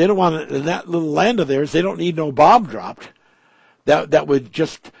 If they don't want it in that little land of theirs, they don't need no bomb dropped that would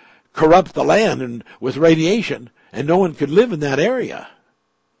just corrupt the land and with radiation, and no one could live in that area.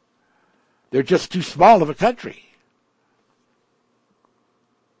 They're just too small of a country.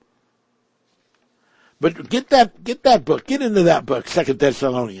 But get that book, get into that book, 2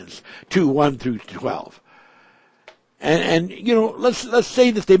 Thessalonians 2, 1 through 12. And you know, let's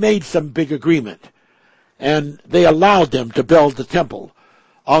say that they made some big agreement and they allowed them to build the temple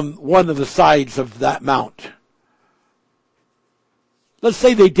on one of the sides of that mount. Let's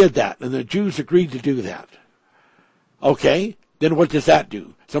say they did that and the Jews agreed to do that. Okay, then what does that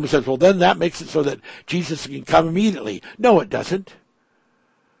do? Someone says, well, then that makes it so that Jesus can come immediately. No, it doesn't.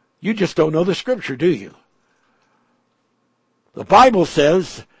 You just don't know the scripture, do you? The Bible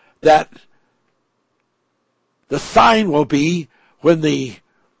says that the sign will be when the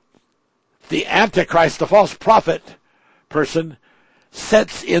Antichrist, the false prophet person,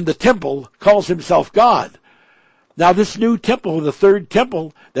 sits in the temple, calls himself God. Now this new temple, the third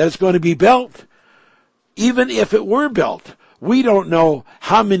temple that is going to be built, even if it were built, we don't know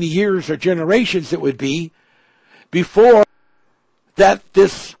how many years or generations it would be before that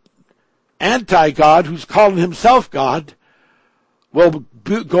this anti-God, who's calling himself God, will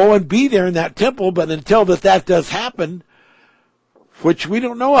go and be there in that temple. But until that does happen, which we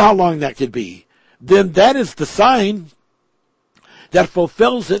don't know how long that could be, then that is the sign that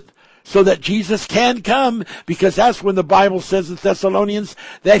fulfills it so that Jesus can come, because that's when the Bible says in Thessalonians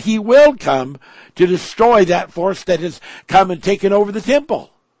that he will come to destroy that force that has come and taken over the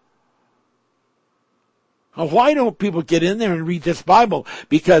temple. Now, why don't people get in there and read this Bible?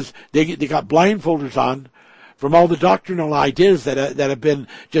 Because they got blindfolders on from all the doctrinal ideas that have been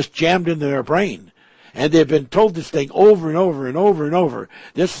just jammed into their brain. And they've been told this thing over and over and over and over.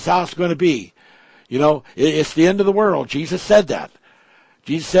 This is how it's going to be. You know, it's the end of the world. Jesus said that.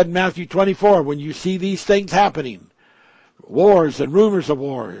 Jesus said in Matthew 24, when you see these things happening, wars and rumors of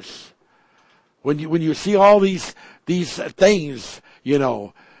wars, when you see all these things, you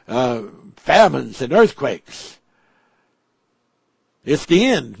know, famines and earthquakes, it's the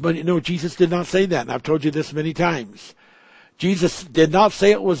end. But you know, Jesus did not say that, and I've told you this many times. Jesus did not say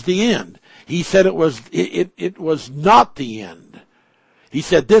it was the end. He said it was not the end. He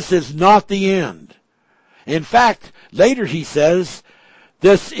said this is not the end. In fact, later he says,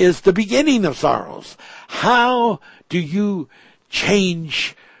 this is the beginning of sorrows. How do you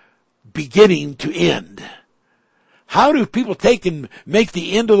change beginning to end? How do people take and make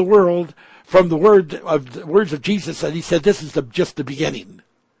the end of the world from the words of Jesus? And he said, this is just the beginning.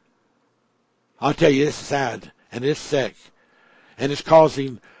 I'll tell you, it's sad and it's sick, and it's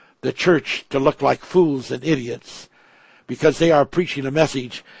causing the church to look like fools and idiots, because they are preaching a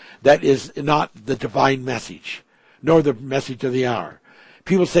message that is not the divine message, nor the message of the hour.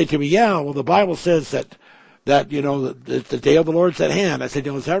 People say to me, yeah, well, the Bible says that you know, the day of the Lord's at hand. I said,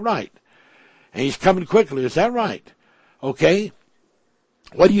 you know, is that right? And he's coming quickly. Is that right? Okay.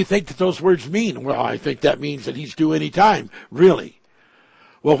 What do you think that those words mean? Well, I think that means that he's due any time. Really?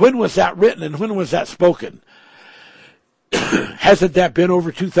 Well, when was that written and when was that spoken? Hasn't that been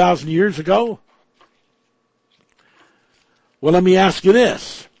over 2,000 years ago? Well, let me ask you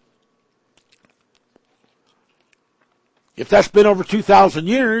this. If that's been over 2,000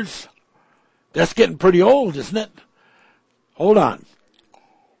 years, that's getting pretty old, isn't it? Hold on.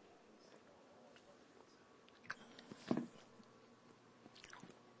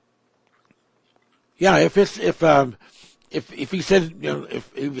 Yeah, if if he said,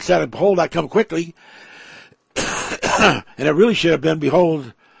 if he said, behold, I come quickly, and it really should have been,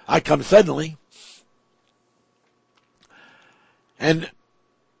 behold, I come suddenly. And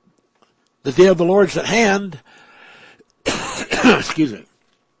the day of the Lord's at hand. Excuse me.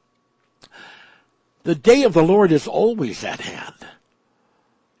 The day of the Lord is always at hand.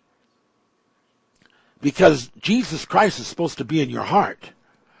 Because Jesus Christ is supposed to be in your heart.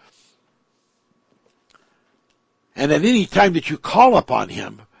 And at any time that you call upon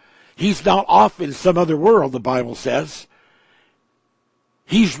him, he's not off in some other world, the Bible says.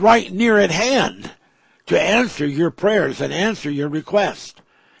 He's right near at hand to answer your prayers and answer your request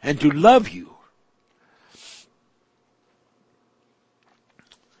and to love you.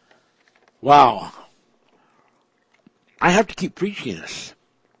 Wow. I have to keep preaching this.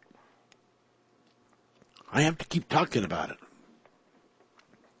 I have to keep talking about it.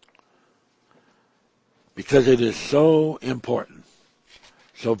 Because it is so important.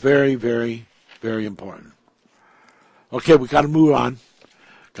 So very, very, very important. Okay, we got to move on.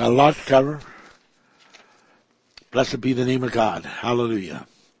 Got a lot to cover. Blessed be the name of God. Hallelujah.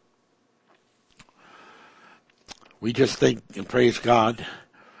 We just thank and praise God.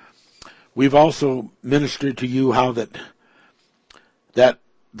 We've also ministered to you how that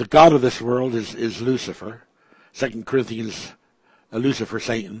the God of this world is Lucifer. 2 Corinthians, Lucifer,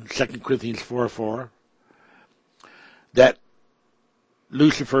 Satan. 2 Corinthians 4:4. That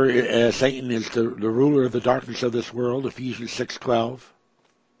Lucifer, Satan, is the ruler of the darkness of this world. Ephesians 6:12.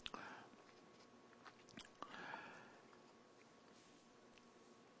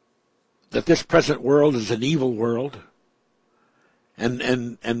 That this present world is an evil world.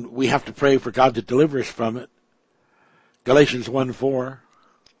 And we have to pray for God to deliver us from it. Galatians 1:4.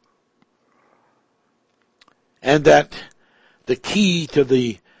 And that the key to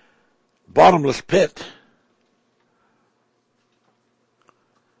the bottomless pit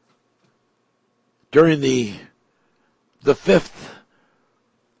during the fifth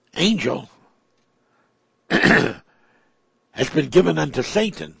angel has been given unto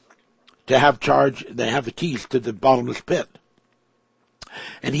Satan to have charge, they have the keys to the bottomless pit.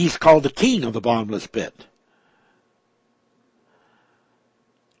 And he's called the king of the bottomless pit.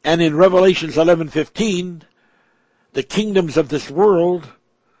 And in Revelations 11:15, the kingdoms of this world,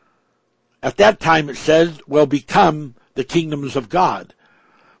 at that time it says, will become the kingdoms of God.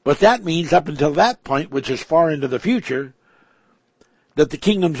 But that means up until that point, which is far into the future, that the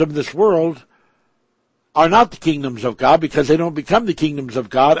kingdoms of this world are not the kingdoms of God, because they don't become the kingdoms of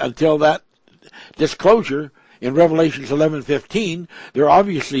God until that disclosure in Revelations 11:15. They're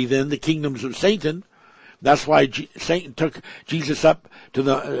obviously then the kingdoms of Satan. That's why Satan took Jesus up to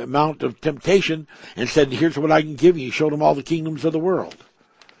the Mount of Temptation and said, here's what I can give you. He showed him all the kingdoms of the world.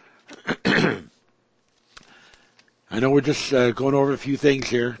 I know we're just going over a few things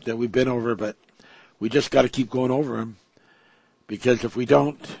here that we've been over, but we just got to keep going over them. Because if we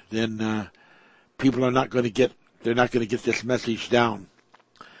don't, then people are not going to get, they're not going to get this message down.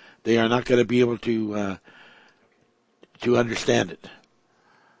 They are not going to be able to understand it.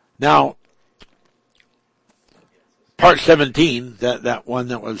 Now, part 17, that one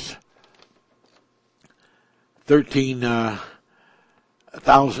that was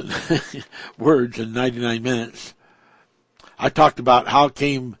 13,000 words in 99 minutes, I talked about how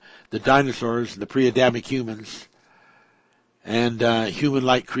came the dinosaurs, the pre-Adamic humans, and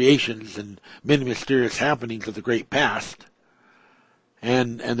human-like creations and many mysterious happenings of the great past,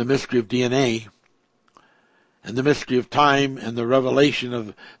 and the mystery of DNA, and the mystery of time, and the revelation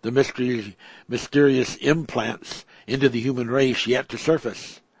of the mysterious implants into the human race yet to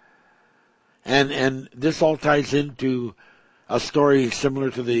surface. And this all ties into a story similar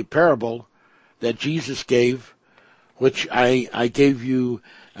to the parable that Jesus gave, which I gave you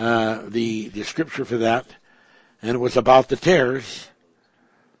the scripture for that, and it was about the tares,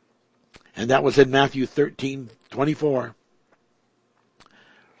 and that was in Matthew 13:24,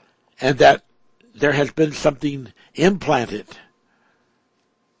 and that there has been something implanted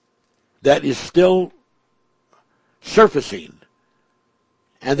that is still surfacing,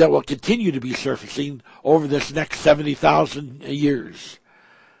 and that will continue to be surfacing over this next 70,000 years,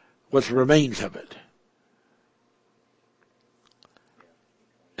 what's remains of it.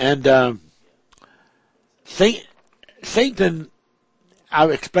 And Satan,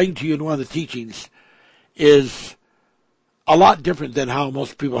 I've explained to you in one of the teachings, is a lot different than how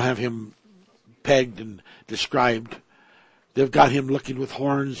most people have him pegged and described. They've got him looking with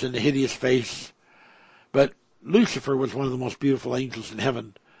horns and a hideous face. But Lucifer was one of the most beautiful angels in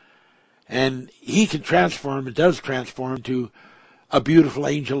heaven. And he can transform, and does transform, to a beautiful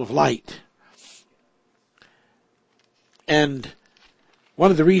angel of light. And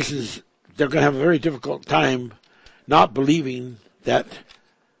one of the reasons they're going to have a very difficult time not believing that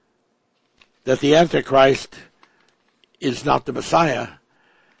the Antichrist is not the Messiah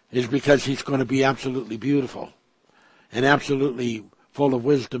is because he's going to be absolutely beautiful and absolutely full of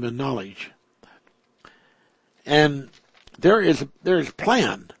wisdom and knowledge. And there is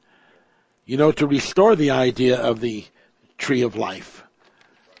plan, to restore the idea of the tree of life.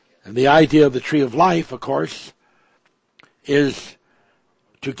 And the idea of the tree of life, of course, is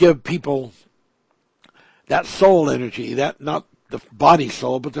to give people that soul energy, that not the body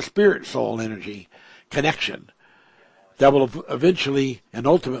soul, but the spirit soul energy connection that will eventually and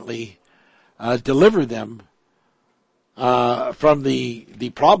ultimately deliver them from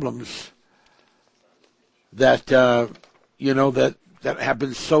the problems that that have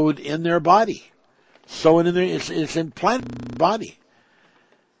been sowed in their body, sown in it's implanted in the body,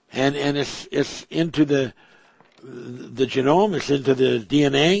 and it's into the genome, it's into the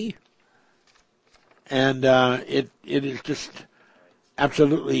DNA, and it is just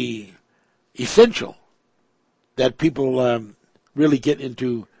absolutely essential that people really get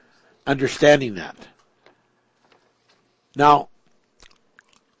into understanding that. Now,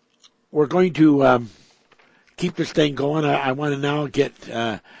 we're going to keep this thing going. I want to now get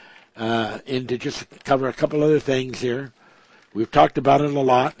into just cover a couple other things here. We've talked about it a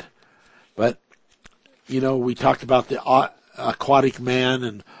lot, but we talked about the aquatic man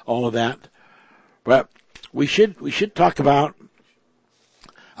and all of that. But we should talk about,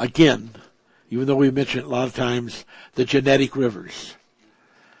 again, even though we mentioned it a lot of times, the genetic rivers.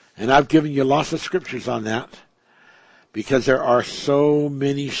 And I've given you lots of scriptures on that because there are so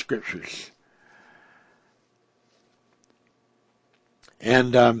many scriptures.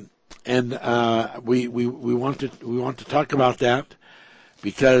 And we want to talk about that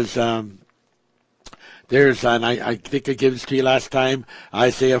because there's, and I think I gave this to you last time,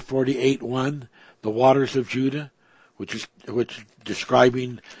 Isaiah 48:1, the waters of Judah, which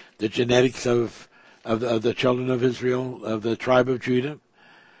describing the genetics of the children of Israel, of the tribe of Judah,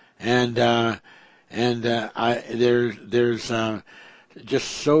 and there's just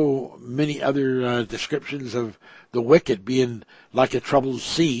so many other descriptions of the wicked being like a troubled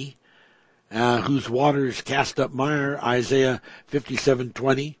sea, whose waters cast up mire, Isaiah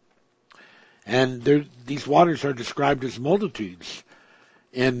 57:20. And these waters are described as multitudes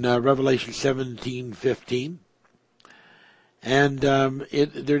in Revelation 17:15. And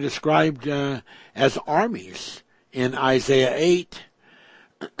they're described as armies in Isaiah 8,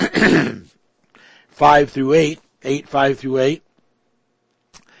 5 through 8, 5 through 8.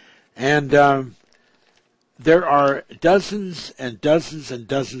 And there are dozens and dozens and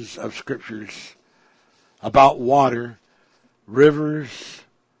dozens of scriptures about water, rivers,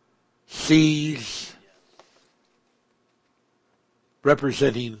 seas,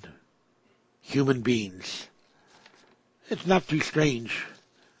 representing human beings. It's not too strange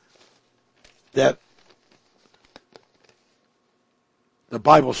that the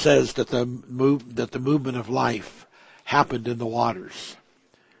Bible says that the movement of life happened in the waters.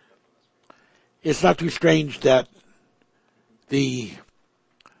 It's not too strange that the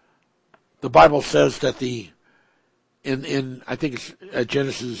Bible says that in I think it's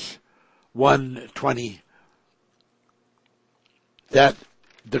Genesis 1:20 that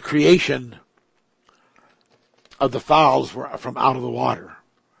the creation of the fowls were from out of the water.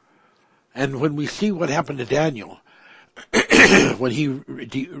 And when we see what happened to Daniel, when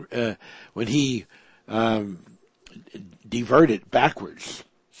he diverted backwards,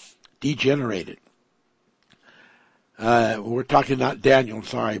 degenerated. We're talking not Daniel,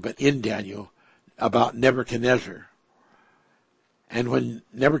 sorry, but in Daniel about Nebuchadnezzar. And when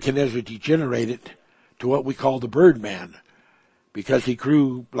Nebuchadnezzar degenerated to what we call the Birdman, because he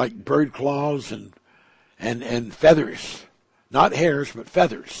grew like bird claws and feathers, not hairs, but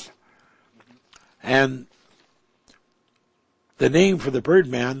feathers. And the name for the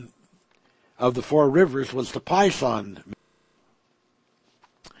Birdman of the four rivers was the Pison.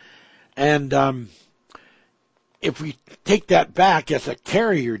 And if we take that back as a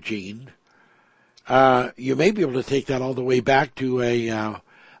carrier gene, you may be able to take that all the way back to a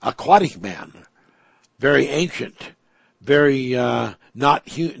aquatic man, very ancient, very not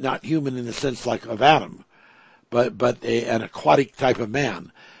human in the sense like of Adam, but an aquatic type of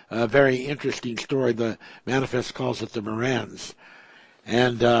man. A very interesting story. The Manifest calls it the Morans,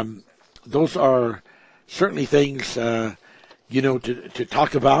 and those are certainly things to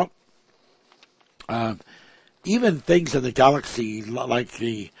talk about. Even things in the galaxy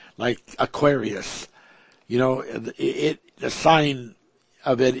like Aquarius, the sign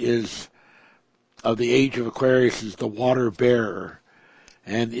of it is of the age of Aquarius is the water bearer,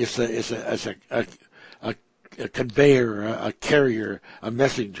 and it's a conveyor, a carrier, a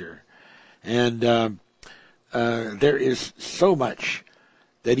messenger, and there is so much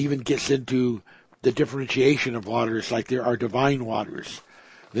that even gets into the differentiation of waters. Like there are divine waters,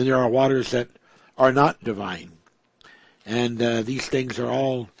 then there are waters that are not divine, and these things are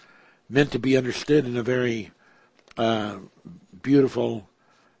all meant to be understood in a very beautiful,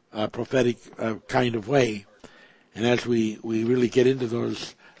 prophetic kind of way. And as we really get into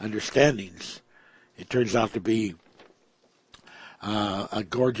those understandings, it turns out to be a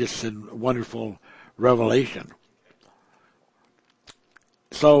gorgeous and wonderful revelation.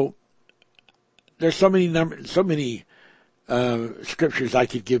 So there's so many scriptures I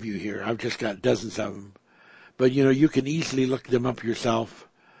could give you here. I've just got dozens of them, but you can easily look them up yourself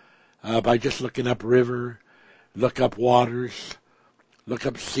by just looking up river, look up waters, look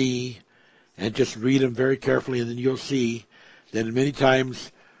up sea, and just read them very carefully, and then you'll see that many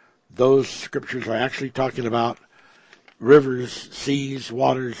times those scriptures are actually talking about rivers, seas,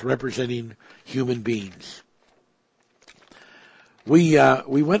 waters representing human beings. We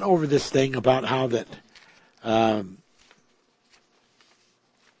went over this thing about how that the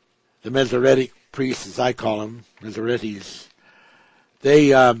Masoretic priests, as I call them, Masoretes,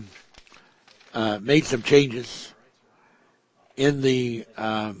 they made some changes in the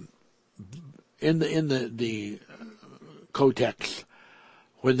codex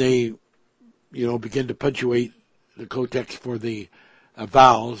when they begin to punctuate the codex for the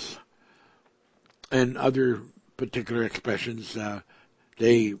vowels and other particular expressions. What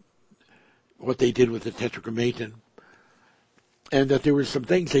they did with the Tetragrammaton, and that there were some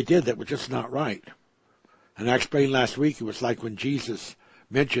things they did that were just not right. And I explained last week, it was like when Jesus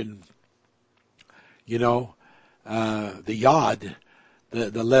mentioned, the yod,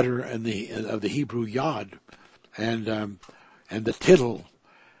 the letter of the Hebrew yod, and the tittle,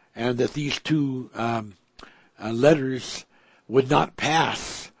 and that these two letters would not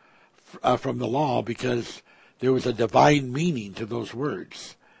pass from the law because there was a divine meaning to those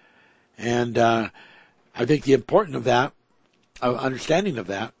words. And I think the importance of that, understanding of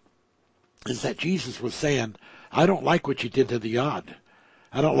that, is that Jesus was saying, I don't like what you did to the yod.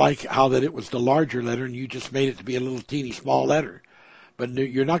 I don't like how that it was the larger letter and you just made it to be a little teeny small letter. But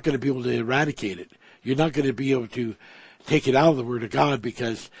you're not going to be able to eradicate it. You're not going to be able to take it out of the Word of God,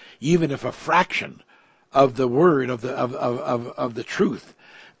 because even if a fraction of the word of the truth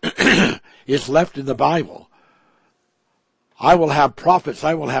is left in the Bible, I will have prophets,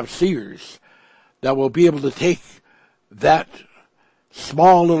 I will have seers that will be able to take that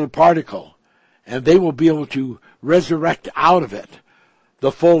small little particle, and they will be able to resurrect out of it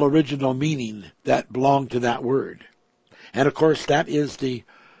the full original meaning that belonged to that word. And of course, that is the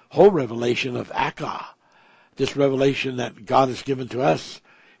whole revelation of Akka, this revelation that God has given to us,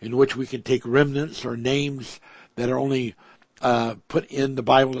 in which we can take remnants or names that are only put in the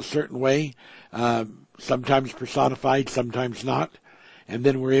Bible a certain way, sometimes personified, sometimes not, and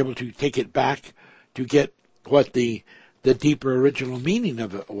then we're able to take it back to get what the deeper original meaning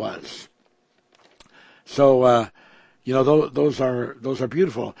of it was. So, those are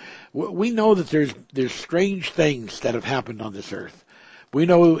beautiful. We know that there's strange things that have happened on this earth. We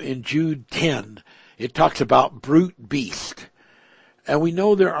know in Jude 10, it talks about brute beast. And we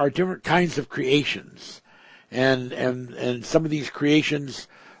know there are different kinds of creations. And some of these creations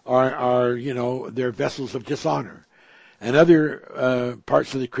are they're vessels of dishonor. And other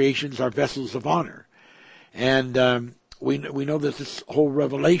parts of the creations are vessels of honor. And we know that this whole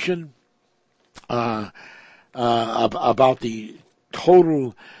revelation about the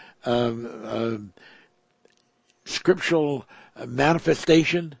total scriptural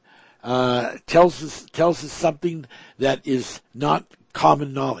manifestation tells us something that is not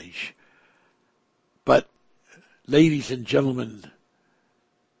common knowledge. But, ladies and gentlemen,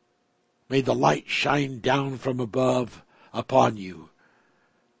 may the light shine down from above upon you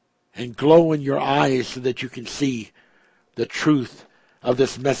and glow in your eyes so that you can see the truth of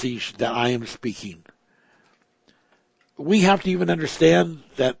this message that I am speaking. We have to even understand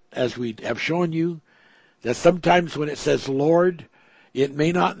that, as we have shown you, that sometimes when it says Lord, it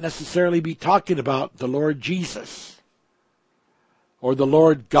may not necessarily be talking about the Lord Jesus or the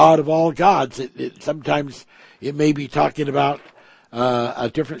Lord God of all gods. Sometimes it may be talking about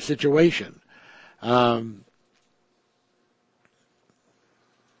a different situation.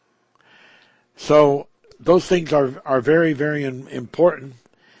 So those things are very, very important,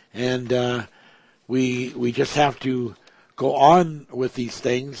 and we just have to go on with these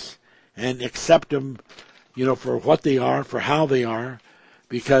things and accept them, for what they are, for how they are,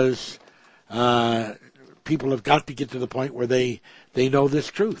 because people have got to get to the point where they know this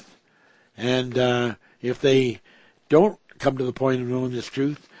truth. And if they don't come to the point of knowing this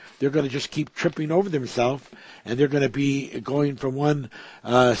truth, they're going to just keep tripping over themselves, and they're going to be going from one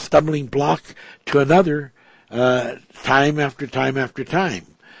stumbling block to another time after time after time.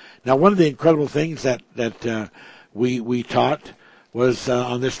 Now, one of the incredible things that we taught was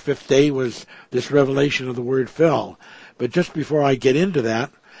on this fifth day was this revelation of the word "fill." But just before I get into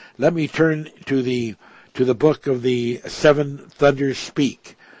that, let me turn to the book of the Seven Thunders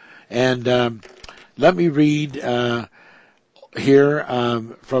Speak, and let me read here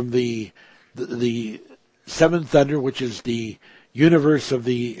from the Seven Thunder, which is the universe of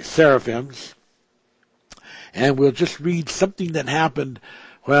the seraphims, and we'll just read something that happened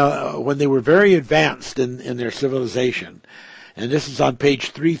when they were very advanced in their civilization. And this is on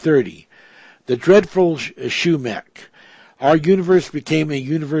page 330. The dreadful Shumek. Our universe became a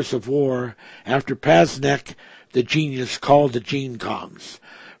universe of war after Paznek, the genius, called the gene coms.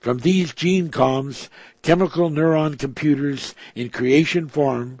 From these gene coms, chemical neuron computers in creation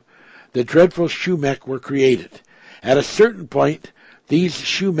form, the dreadful Shumek were created. At a certain point, these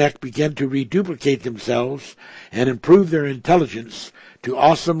Shumek began to reduplicate themselves and improve their intelligence to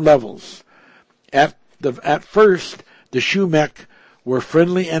awesome levels. At first, the Shumek were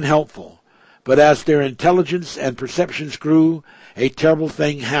friendly and helpful, but as their intelligence and perceptions grew, a terrible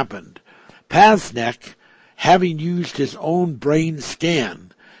thing happened. Paznek, having used his own brain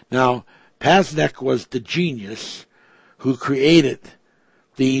scan. Now, Paznek was the genius who created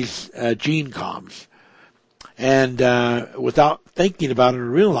these gene coms. And without thinking about it or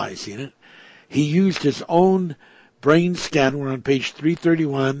realizing it, he used his own brain scan. We're on page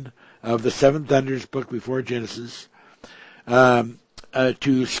 331 of the Seven Thunders book before Genesis,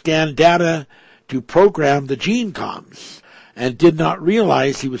 to scan data to program the gene coms, and did not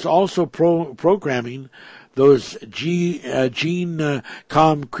realize he was also programming those gene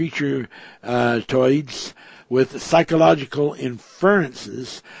com creature toids with psychological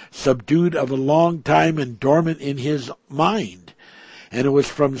inferences subdued of a long time and dormant in his mind. And it was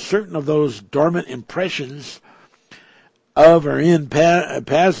from certain of those dormant impressions of or in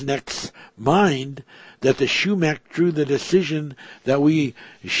Paznek's mind that the Shumek drew the decision that we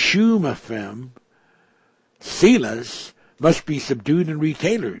Shumafim, Silas, must be subdued and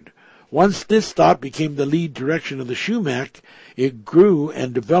retailored. Once this thought became the lead direction of the Shumek, it grew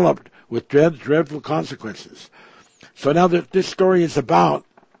and developed with dreadful consequences. So now that this story is about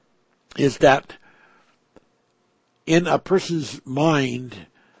is that in a person's mind,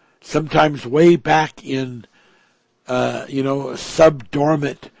 sometimes way back in,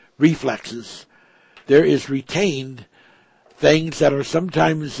 subdormant reflexes, there is retained things that are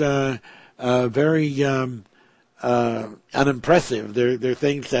sometimes very unimpressive. They're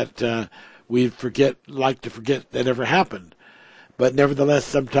things that we like to forget that ever happened. But nevertheless,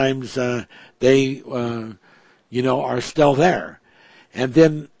 sometimes they, are still there. And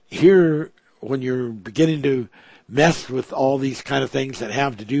then here, when you're beginning to mess with all these kind of things that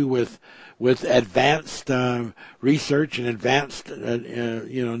have to do with advanced research and advanced,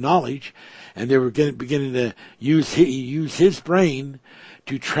 knowledge, and they were beginning to use his brain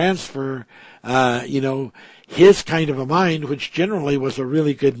to transfer, his kind of a mind, which generally was a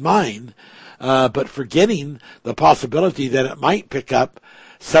really good mind, but forgetting the possibility that it might pick up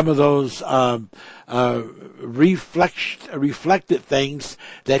some of those reflected things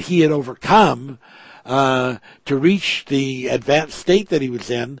that he had overcome to reach the advanced state that he was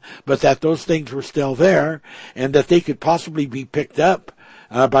in, but that those things were still there, and that they could possibly be picked up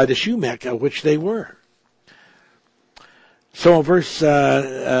by the Shumek, which they were. So verse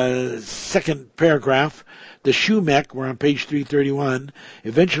second paragraph, the Shumek, we're on page 331,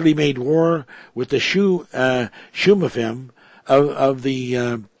 eventually made war with the Shumafim of the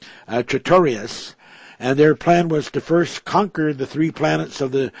Tritarius, and their plan was to first conquer the 3 planets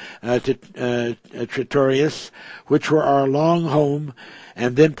of the Tritarius, which were our long home,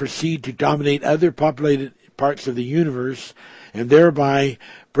 and then proceed to dominate other populated parts of the universe, and thereby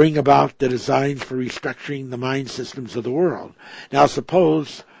bring about the designs for restructuring the mind systems of the world. Now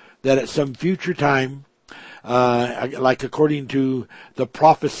suppose that at some future time, like according to the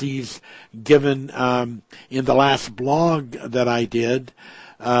prophecies given in the last blog that I did,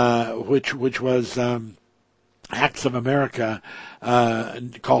 which was Acts of America,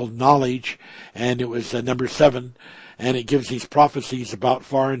 called Knowledge, and it was number 7, and it gives these prophecies about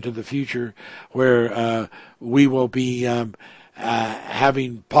far into the future where we will be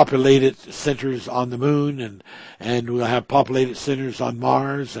having populated centers on the moon, and we'll have populated centers on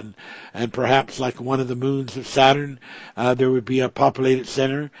Mars, and perhaps like one of the moons of Saturn, there would be a populated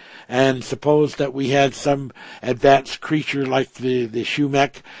center. And suppose that we had some advanced creature like the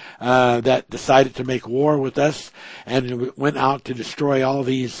Shumek that decided to make war with us and went out to destroy all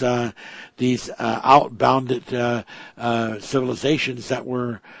these outbounded civilizations that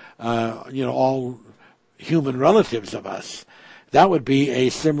were all human relatives of us. That would be a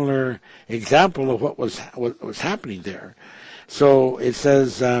similar example of what was happening there. So it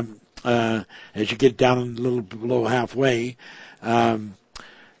says, as you get down a little below halfway,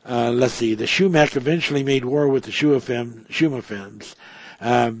 let's see, the Shumek eventually made war with the Shumafim,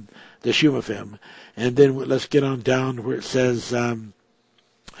 and then let's get on down where it says,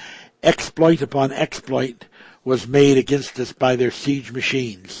 exploit upon exploit was made against us by their siege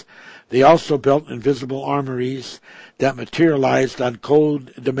machines. They also built invisible armories that materialized on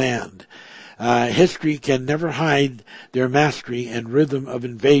cold demand. History can never hide their mastery and rhythm of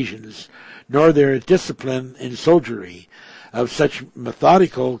invasions, nor their discipline in soldiery. Of such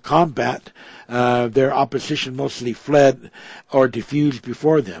methodical combat, their opposition mostly fled or diffused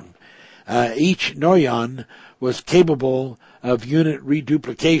before them. Each Noyon was capable of unit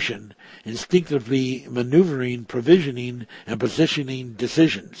reduplication, instinctively maneuvering, provisioning, and positioning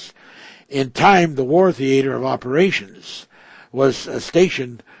decisions. In time, the war theater of operations was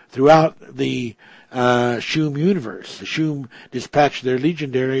stationed throughout the Shum universe. The Shum dispatched their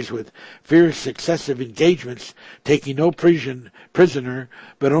legionaries with fierce successive engagements, taking no prisoner,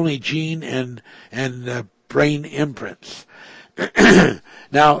 but only gene and brain imprints.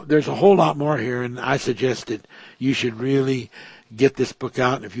 Now, there's a whole lot more here, and I suggest that you should really get this book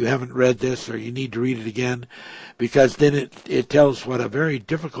out if you haven't read this, or you need to read it again, because then it tells what a very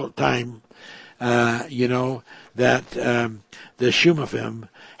difficult time, that the Shumafim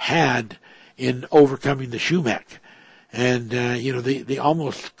had in overcoming the Shumek. And, they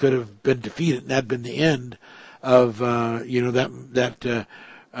almost could have been defeated, and that'd been the end of, that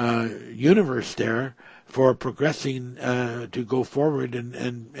universe there for progressing to go forward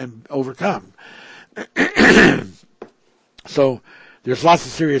and overcome. So there's lots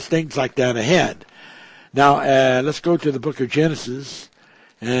of serious things like that ahead. Now let's go to the book of Genesis,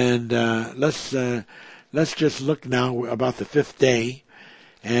 and let's just look now about the fifth day.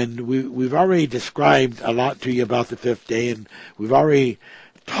 And we've already described a lot to you about the fifth day, and we've already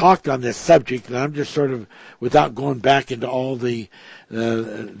talked on this subject. And I'm just sort of, without going back into all the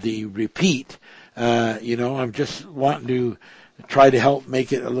repeat, I'm just wanting to try to help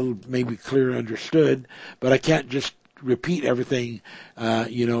make it a little maybe clearer understood. But I can't just repeat everything,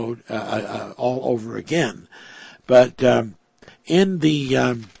 all over again. But in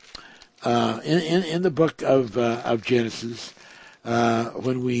the book of Genesis,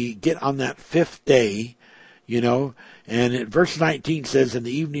 when we get on that fifth day, and at verse 19 says, "In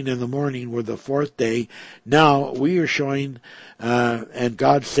the evening and the morning were the fourth day." Now we are showing, and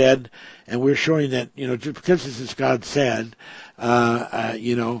God said, and we're showing that just because this is God said,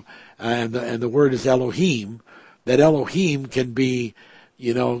 and the word is Elohim. That Elohim can be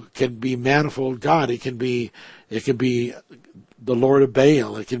manifold God. It can be the Lord of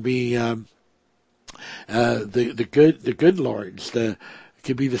Baal. It can be the good lords. It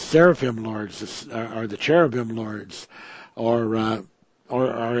could be the seraphim lords, or the cherubim lords, or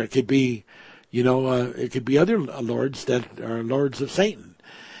it could be it could be other lords that are lords of Satan,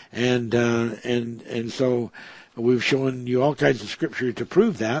 and so we've shown you all kinds of scripture to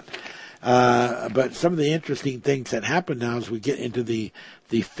prove that. But some of the interesting things that happen now as we get into the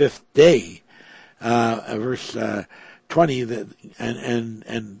fifth day, verse 20,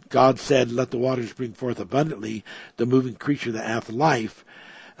 and God said, "Let the waters bring forth abundantly the moving creature that hath life."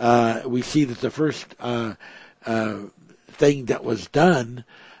 We see that the first thing that was done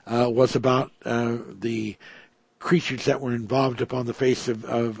was about the creatures that were involved upon the face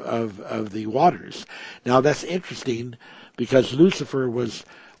of the waters. Now that's interesting, because Lucifer was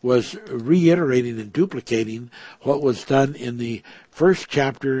reiterating and duplicating what was done in the first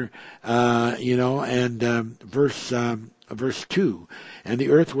chapter, verse 2. "And the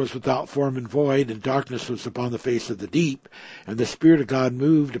earth was without form and void, and darkness was upon the face of the deep, and the Spirit of God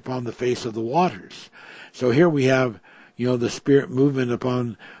moved upon the face of the waters." So here we have, the Spirit movement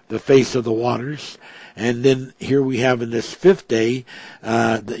upon the face of the waters. And then here we have in this fifth day,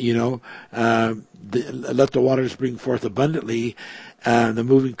 let the waters bring forth abundantly the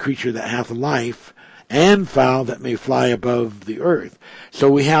moving creature that hath life, and fowl that may fly above the earth. So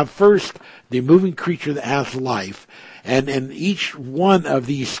we have first the moving creature that has life, and each one of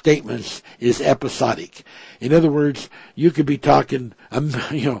these statements is episodic. In other words, you could be talking,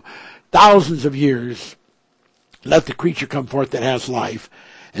 thousands of years, let the creature come forth that has life,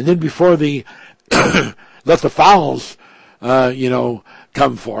 and then before the let the fowls,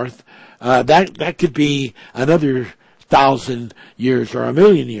 come forth. That could be another 1,000 years or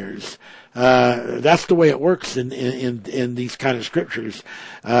 1,000,000 years. That's the way it works in these kind of scriptures,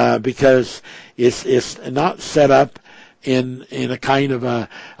 because it's not set up in a kind of a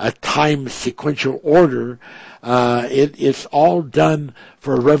time sequential order. It's all done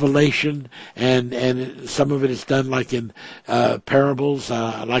for revelation, and some of it is done like in parables,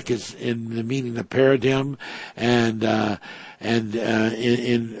 like it's in the meaning of paradigm, and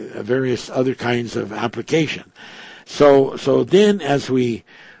in various other kinds of application. So then as we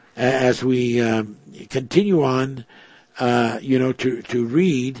continue on, to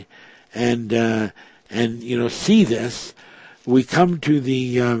read and see this, we come to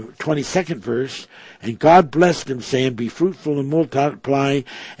the 22nd verse, and God blessed them, saying, "Be fruitful and multiply,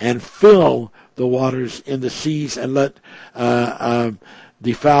 and fill the waters in the seas, and let the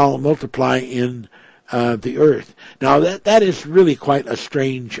fowl multiply in the earth." Now that is really quite a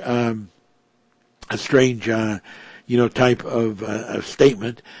strange type of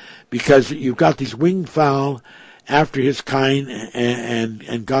statement, because you've got these winged fowl after his kind,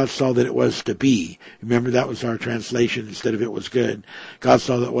 and God saw that it was to be. Remember, that was our translation instead of "it was good." God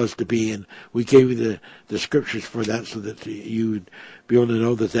saw that it was to be, and we gave you the scriptures for that, so that you'd be able to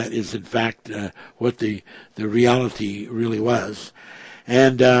know that is in fact what the reality really was.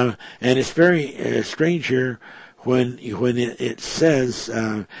 And it's very strange here when it says,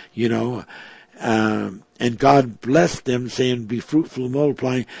 and God blessed them, saying, "Be fruitful and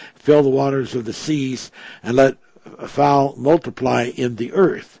multiply, fill the waters of the seas, and let fowl multiply in the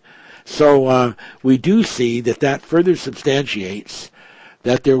earth." So we do see that further substantiates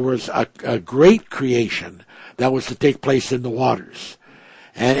that there was a great creation that was to take place in the waters,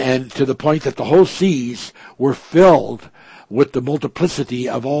 and to the point that the whole seas were filled with the multiplicity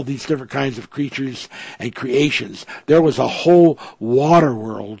of all these different kinds of creatures and creations. There was a whole water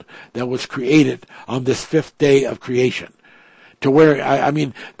world that was created on this fifth day of creation, to where,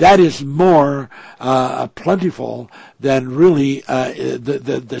 that is more plentiful than really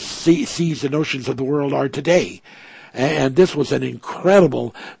the seas and oceans of the world are today. And this was an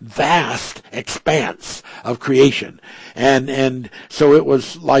incredible, vast expanse of creation. And so it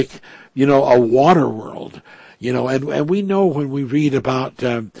was like, a water world. And we know when we read about,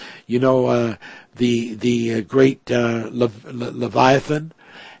 the great Leviathan,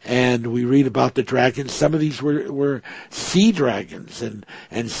 and we read about the dragons. Some of these were sea dragons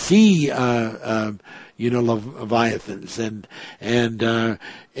and sea, Leviathans, and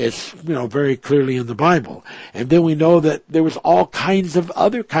it's, very clearly in the Bible. And then we know that there was all kinds of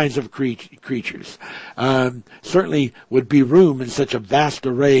other kinds of creatures. Certainly would be room in such a vast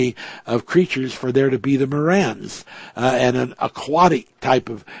array of creatures for there to be the Morans, and an aquatic type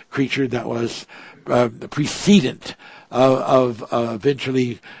of creature that was precedent of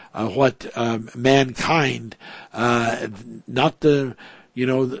eventually what mankind, not the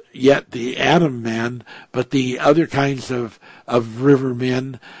yet the Adam man, but the other kinds of river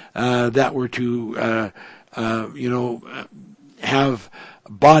men that were to have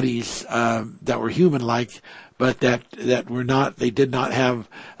bodies that were human-like, but that were not. They did not have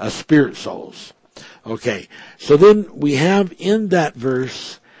spirit souls. Okay, so then we have in that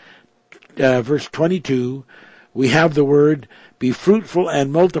verse 22, we have the word, "Be fruitful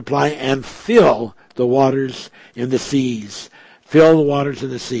and multiply, and fill the waters in the seas." Fill the waters of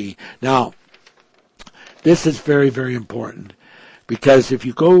the sea. Now, this is very, very important, because if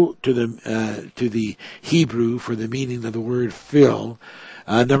you go to the Hebrew for the meaning of the word "fill,"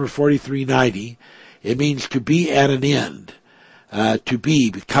 number 4390, it means to be at an end, to be,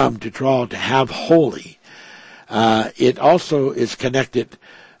 become, to draw, to have wholly. It also is connected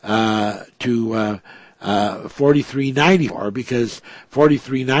to 4394, because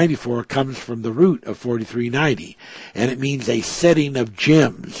 4394 comes from the root of 4390, and it means a setting of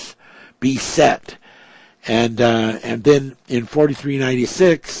gems, be set. And then in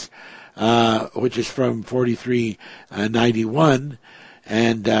 4396, which is from 4391,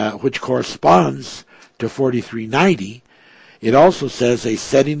 and which corresponds to 4390, it also says a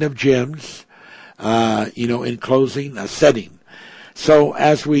setting of gems, enclosing a setting. So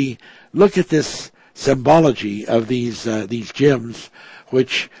as we look at this symbology of these gems,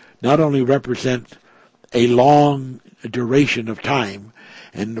 which not only represent a long duration of time,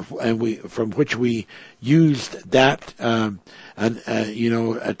 and we from which we used that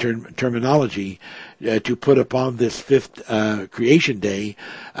terminology to put upon this fifth creation day,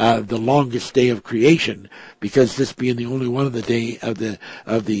 the longest day of creation, because this being the only one of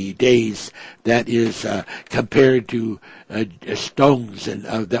the days that is compared to stones and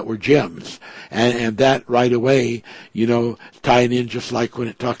that were gems, and that right away, tying in just like when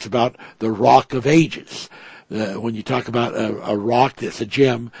it talks about the Rock of Ages. When you talk about a rock that's a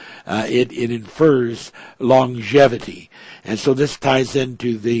gem, it infers longevity, and so this ties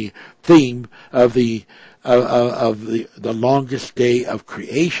into the theme of the longest day of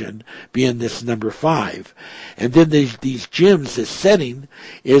creation being this number 5, and then these gems. This setting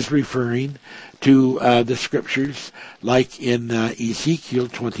is referring to the scriptures, like in Ezekiel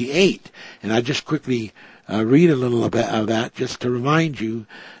 28, and I just quickly read a little bit of that just to remind you,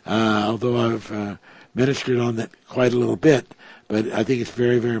 although I've ministered on that quite a little bit, but I think it's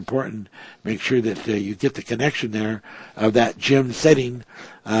very, very important. Make sure that you get the connection there of that gem setting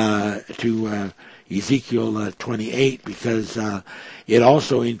to Ezekiel 28, because it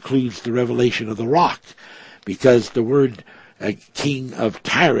also includes the revelation of the rock, because the word king of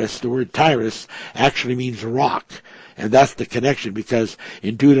Tyrus, the word Tyrus actually means rock. And that's the connection, because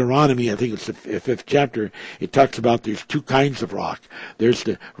in Deuteronomy, I think it's the 5th chapter, it talks about there's 2 kinds of rock. There's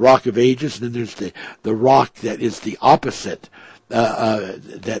the Rock of Ages, and then there's the rock that is the opposite,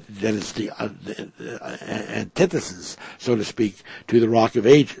 that is the antithesis, so to speak, to the Rock of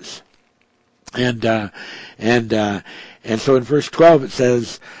Ages. And so in verse 12 it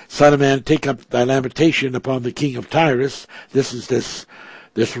says, "Son of man, take up thy lamentation upon the king of Tyrus." This is this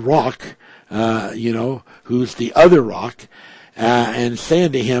rock, who's the other rock, and say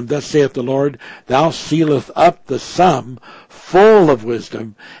unto him, "Thus saith the Lord, thou sealest up the sum, full of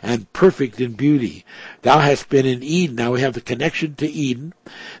wisdom, and perfect in beauty. Thou hast been in Eden." Now we have the connection to Eden,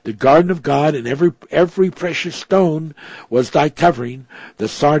 the garden of God, and every precious stone was thy covering: the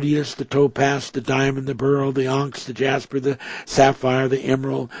sardius, the topaz, the diamond, the beryl, the onyx, the jasper, the sapphire, the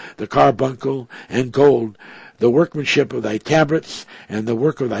emerald, the carbuncle, and gold. The workmanship of thy tabrets and the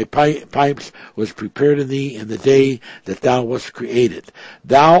work of thy pipes was prepared in thee in the day that thou wast created.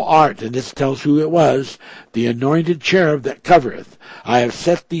 Thou art, and this tells who it was, the anointed cherub that covereth. I have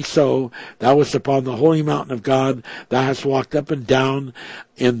set thee so. Thou wast upon the holy mountain of God. Thou hast walked up and down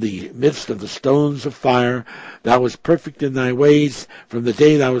in the midst of the stones of fire. Thou wast perfect in thy ways from the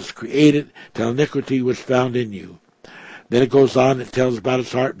day thou wast created till iniquity was found in you. Then it goes on, it tells about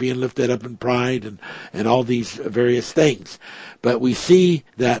his heart being lifted up in pride and all these various things. But we see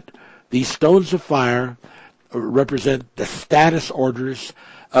that these stones of fire represent the status orders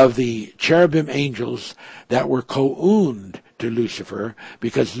of the cherubim angels that were co-owned to Lucifer,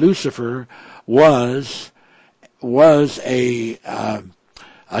 because Lucifer was a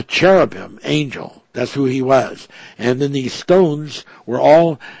cherubim angel. That's who he was. And then these stones were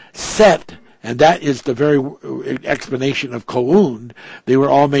all set. And that is the very explanation of co-owned. They were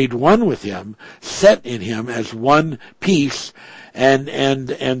all made one with him, set in him as one piece, and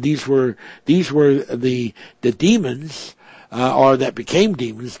these were the demons, or that became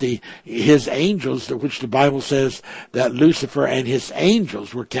demons, his angels, which the Bible says that Lucifer and his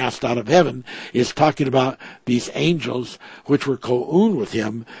angels were cast out of heaven, is talking about these angels which were co-owned with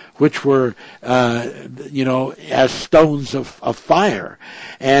him, which were, as stones of fire.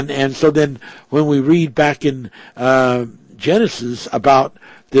 And so then when we read back in Genesis about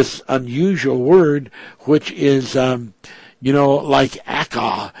this unusual word, which is like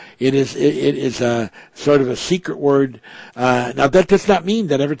Akah, it is a sort of a secret word. Now that does not mean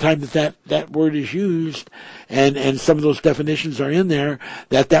that every time that word is used, and some of those definitions are in there,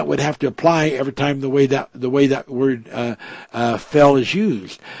 that would have to apply every time the way that word fell is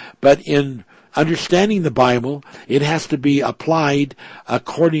used. But in understanding the Bible, it has to be applied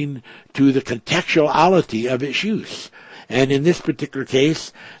according to the contextuality of its use. And in this particular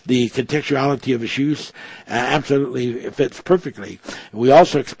case, the contextuality of its use absolutely fits perfectly. We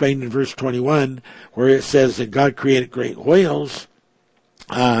also explained in verse 21, where it says that God created great whales,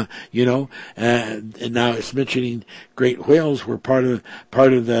 and now it's mentioning great whales were part of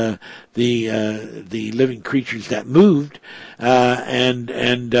the living creatures that moved,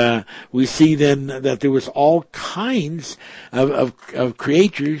 and we see then that there was all kinds of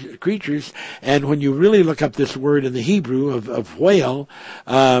creatures, and when you really look up this word in the Hebrew of whale,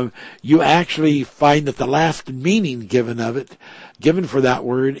 you actually find that the last meaning given for that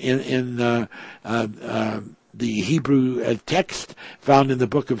word in Hebrew text found in the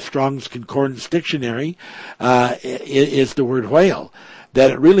book of Strong's Concordance Dictionary is the word whale.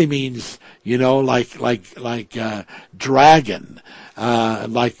 That it really means, like dragon,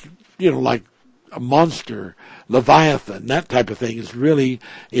 like a monster, Leviathan, that type of thing is really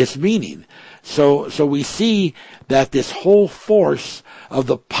its meaning. So we see that this whole force of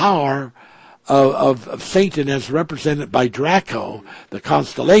the power of Satan, as represented by Draco, the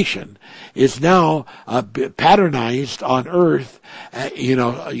constellation, is now patternized on Earth,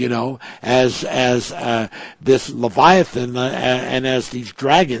 as this Leviathan and as these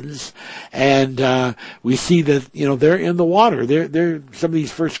dragons, and we see that they're in the water. They're some of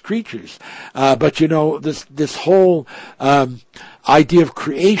these first creatures, but this whole idea of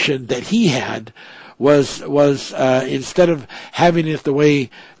creation that he had was instead of having it the way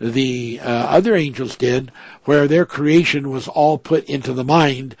the other angels did, where their creation was all put into the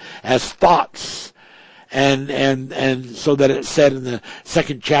mind as thoughts, and so that it said in the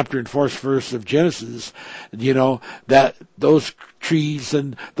 2nd chapter and 4th verse of Genesis, that those trees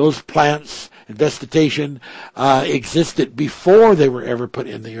and those plants and vegetation existed before they were ever put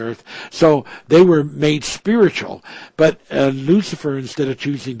in the earth. So they were made spiritual. But Lucifer, instead of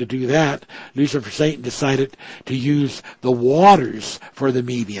choosing to do that, Satan decided to use the waters for the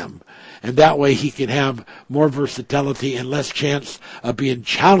medium. And that way he could have more versatility and less chance of being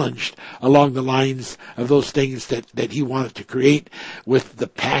challenged along the lines of those things that he wanted to create with the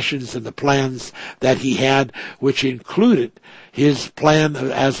passions and the plans that he had, which included his plan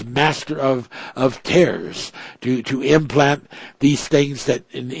as master of tears to implant these things that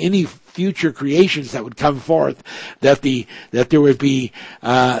in any future creations that would come forth, that there would be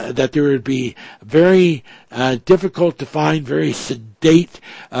very difficult to find, very sedate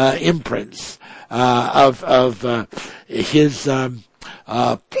imprints of his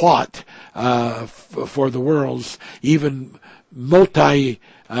plot for the worlds, even multi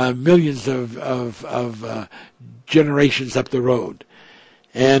millions of generations up the road,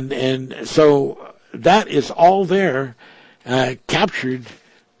 and so that is all there, captured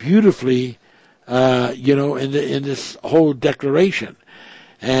beautifully, in this whole declaration,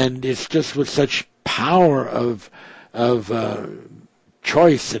 and it's just with such power of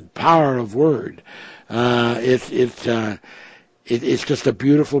choice and power of word. It's just a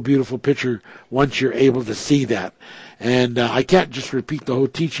beautiful, beautiful picture once you're able to see that. And I can't just repeat the whole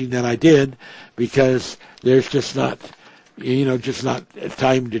teaching that I did, because there's just not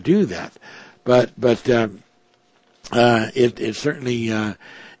time to do that. But it certainly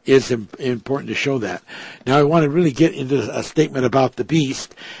is important to show that. Now I want to really get into a statement about the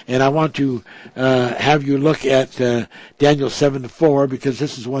beast, and I want to have you look at Daniel 7:4, because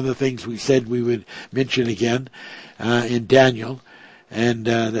this is one of the things we said we would mention again in Daniel, and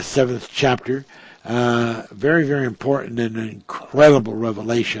the 7th chapter. Very, very important and an incredible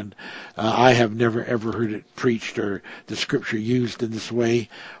revelation. I have never ever heard it preached or the scripture used in this way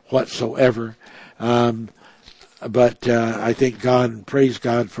whatsoever. But I thank God and praise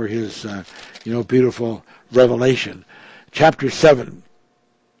God for his, beautiful revelation. Chapter 7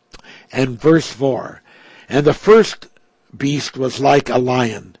 and verse 4. And the first beast was like a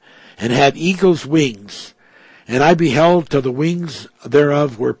lion, and had eagle's wings. And I beheld till the wings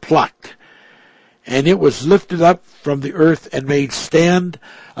thereof were plucked. And it was lifted up from the earth and made stand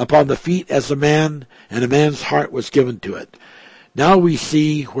upon the feet as a man, and a man's heart was given to it. Now we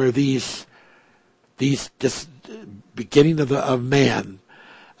see where this beginning of man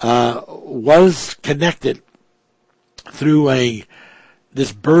was connected through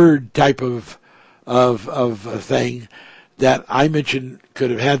this bird type of thing that I mentioned could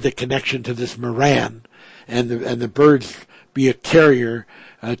have had the connection to this Moran, and the birds be a carrier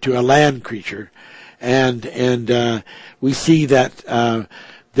to a land creature. And we see that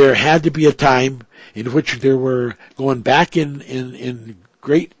there had to be a time in which there were, going back in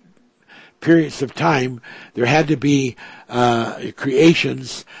great periods of time, there had to be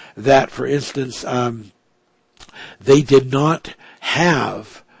creations that, for instance, they did not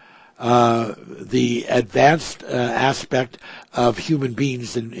have the advanced aspect of human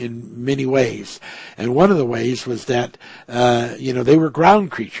beings in many ways. And one of the ways was that they were ground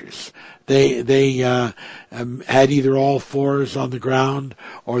creatures. They had either all fours on the ground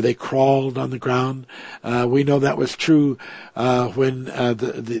or they crawled on the ground. We know that was true when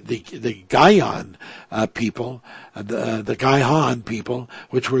the Gaian people, the Gaihan people,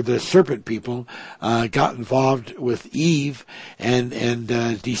 which were the serpent people, got involved with Eve and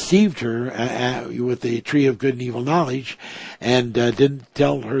deceived her with the tree of good and evil knowledge, and didn't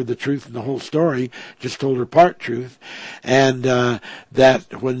tell her the truth in the whole story, just told her part truth, and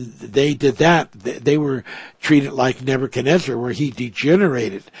that when they did that, they were treated like Nebuchadnezzar, where he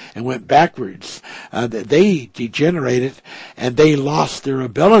degenerated and went backwards. They degenerated, and they lost their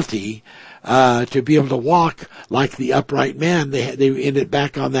ability to be able to walk like the upright man. They ended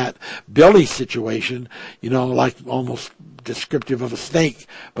back on that belly situation, like almost descriptive of a snake,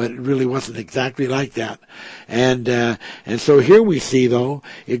 but it really wasn't exactly like that. And so here we see, though,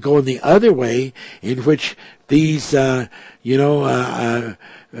 it going the other way, in which these, they no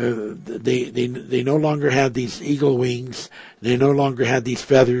longer had these eagle wings. They no longer had these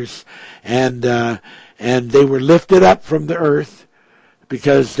feathers, and they were lifted up from the earth,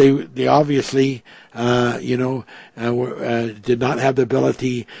 because they obviously, did not have the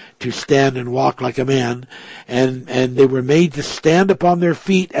ability to stand and walk like a man, and they were made to stand upon their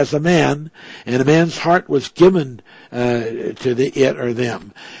feet as a man, and a man's heart was given to it or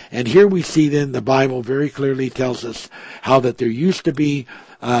them. And here we see then the Bible very clearly tells us how that there used to be,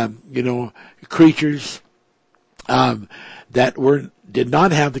 creatures that did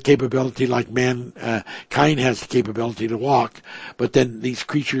not have the capability like mankind has the capability to walk, but then these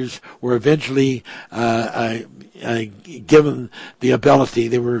creatures were eventually given the ability.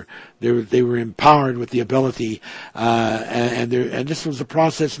 They were empowered with the ability, and this was a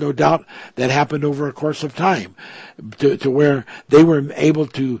process, no doubt, that happened over a course of time, to where they were able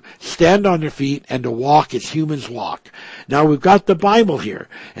to stand on their feet and to walk as humans walk. Now we've got the Bible here,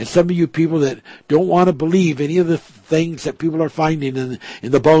 and some of you people that don't want to believe any of the things that people are finding in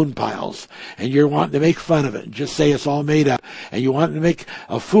the bone piles, and you're wanting to make fun of it and just say it's all made up, and you want to make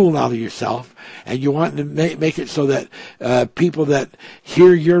a fool out of yourself, and you want to make it so that people that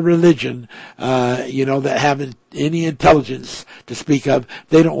hear your religion, that haven't any intelligence to speak of,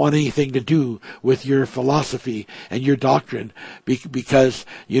 they don't want anything to do with your philosophy and your doctrine, because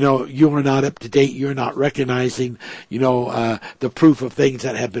you are not up to date. You're not recognizing the proof of things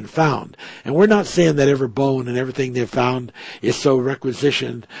that have been found. And we're not saying that every bone and everything they've found is so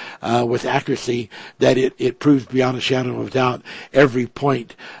requisitioned with accuracy that it proves beyond a shadow of doubt every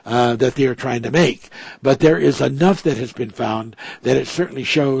point that they are trying to make. But there is enough that has been found that it certainly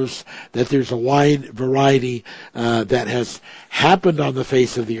shows that there's a wide variety that has happened on the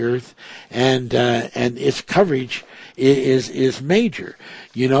face of the earth, and its coverage is major.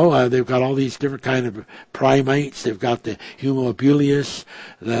 They've got all these different kind of primates. They've got the Homo habilis,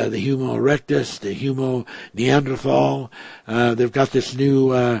 the Homo erectus, the Homo neanderthal. They've got this new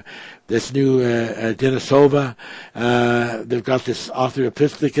Denisova. They've got this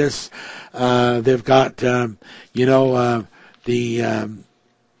Australopithecus. They've got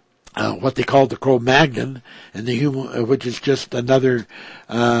what they call the Cro-Magnon, and the Homo, which is just another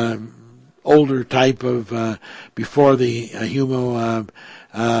older type of before the Homo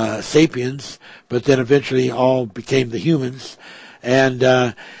sapiens, but then eventually all became the humans, and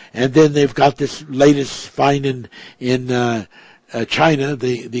then they've got this latest find in China,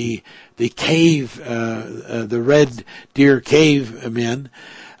 the cave, the red deer cave men.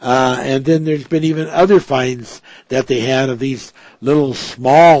 And then there's been even other finds that they had of these little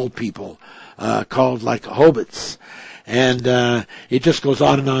small people, called like hobbits. And it just goes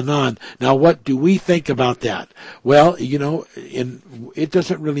on and on and on. Now, what do we think about that? Well, it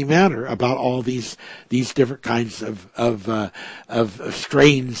doesn't really matter about all these different kinds of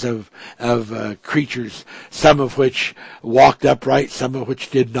strains of creatures, some of which walked upright, some of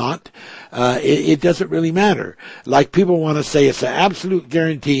which did not. It doesn't really matter. Like people want to say it's an absolute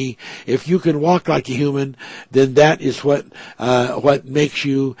guarantee. If you can walk like a human, then that is what makes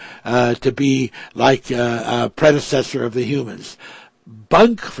you to be like a predecessor of the humans.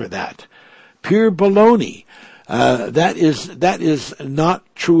 Bunk for that. Pure baloney. That is not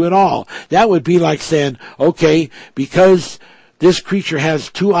true at all. That would be like saying, okay, because this creature has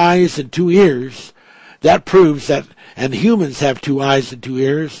 2 eyes and 2 ears, that proves that, and humans have 2 eyes and 2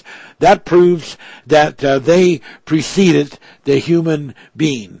 ears, that proves that they preceded the human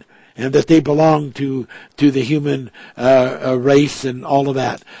being, and that they belong to the human race and all of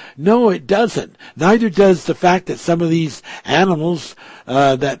that. No, it doesn't. Neither does the fact that some of these animals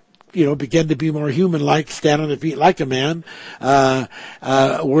that begin to be more human-like, stand on their feet like a man,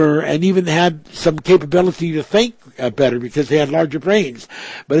 and even had some capability to think better because they had larger brains.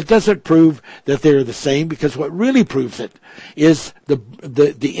 But it doesn't prove that they're the same, because what really proves it is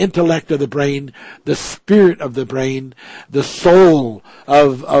the intellect of the brain, the spirit of the brain, the soul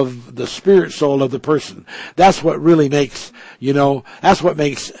of the spirit soul of the person. That's what really makes, that's what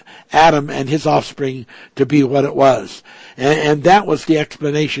makes Adam and his offspring to be what it was. And that was the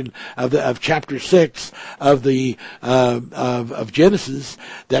explanation of chapter 6 of of Genesis,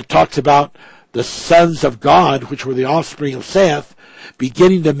 that talks about the sons of God, which were the offspring of Seth,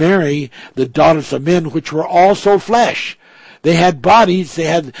 beginning to marry the daughters of men, which were also flesh. They had bodies,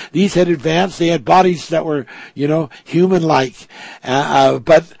 these had advanced, they had bodies that were, human-like.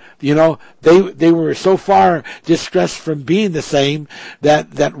 But they were so far distressed from being the same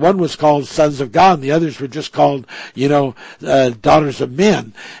that one was called sons of God and the others were just called, daughters of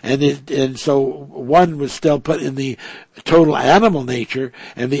men. And so one was still put in the total animal nature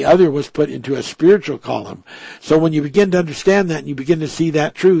and the other was put into a spiritual column. So when you begin to understand that and you begin to see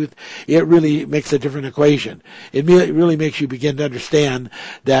that truth, it really makes a different equation. It really makes you begin to understand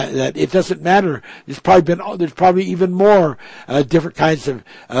that it doesn't matter. There's probably even more different kinds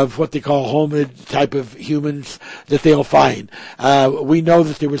of what they call hominid type of humans that they'll find. We know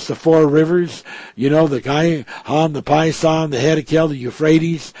that there was the 4 rivers, the Gihon, the Pison, the Hiddekel, the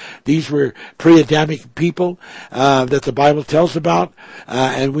Euphrates. These were pre-Adamic people that the Bible tells about,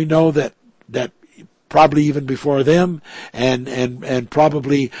 and we know that probably even before them, and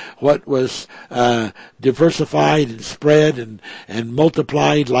probably what was diversified and spread and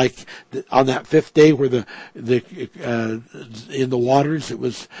multiplied, like on that 5th day where the in the waters it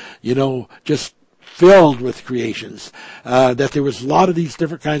was just filled with creations, that there was a lot of these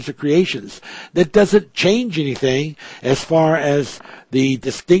different kinds of creations. That doesn't change anything as far as the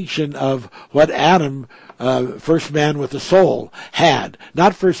distinction of what Adam, first man with a soul, had.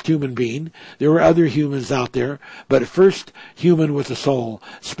 Not first human being. There were other humans out there, but first human with a soul,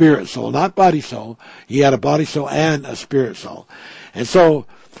 spirit soul, not body soul. He had a body soul and a spirit soul. And so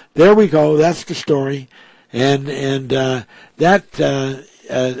there we go. That's the story, and that's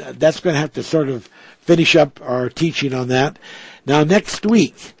going to have to sort of finish up our teaching on that. Now next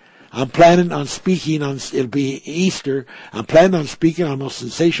week, I'm planning on speaking on, it'll be Easter, I'm planning on speaking on a most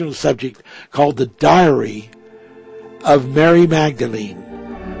sensational subject called the Diary of Mary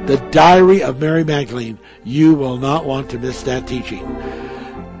Magdalene. The Diary of Mary Magdalene. You will not want to miss that teaching.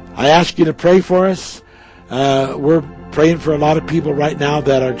 I ask you to pray for us. We're praying for a lot of people right now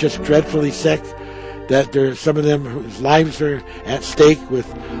that are just dreadfully sick, that there are some of them whose lives are at stake with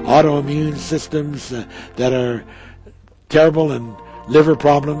autoimmune systems that are terrible, and liver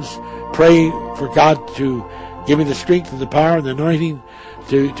problems. Pray for God to give me the strength and the power and the anointing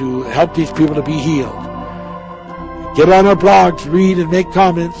to help these people to be healed. Get on our blogs, read and make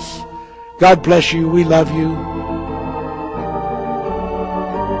comments. God bless you. We love you.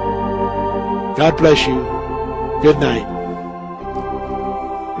 God bless you. Good night.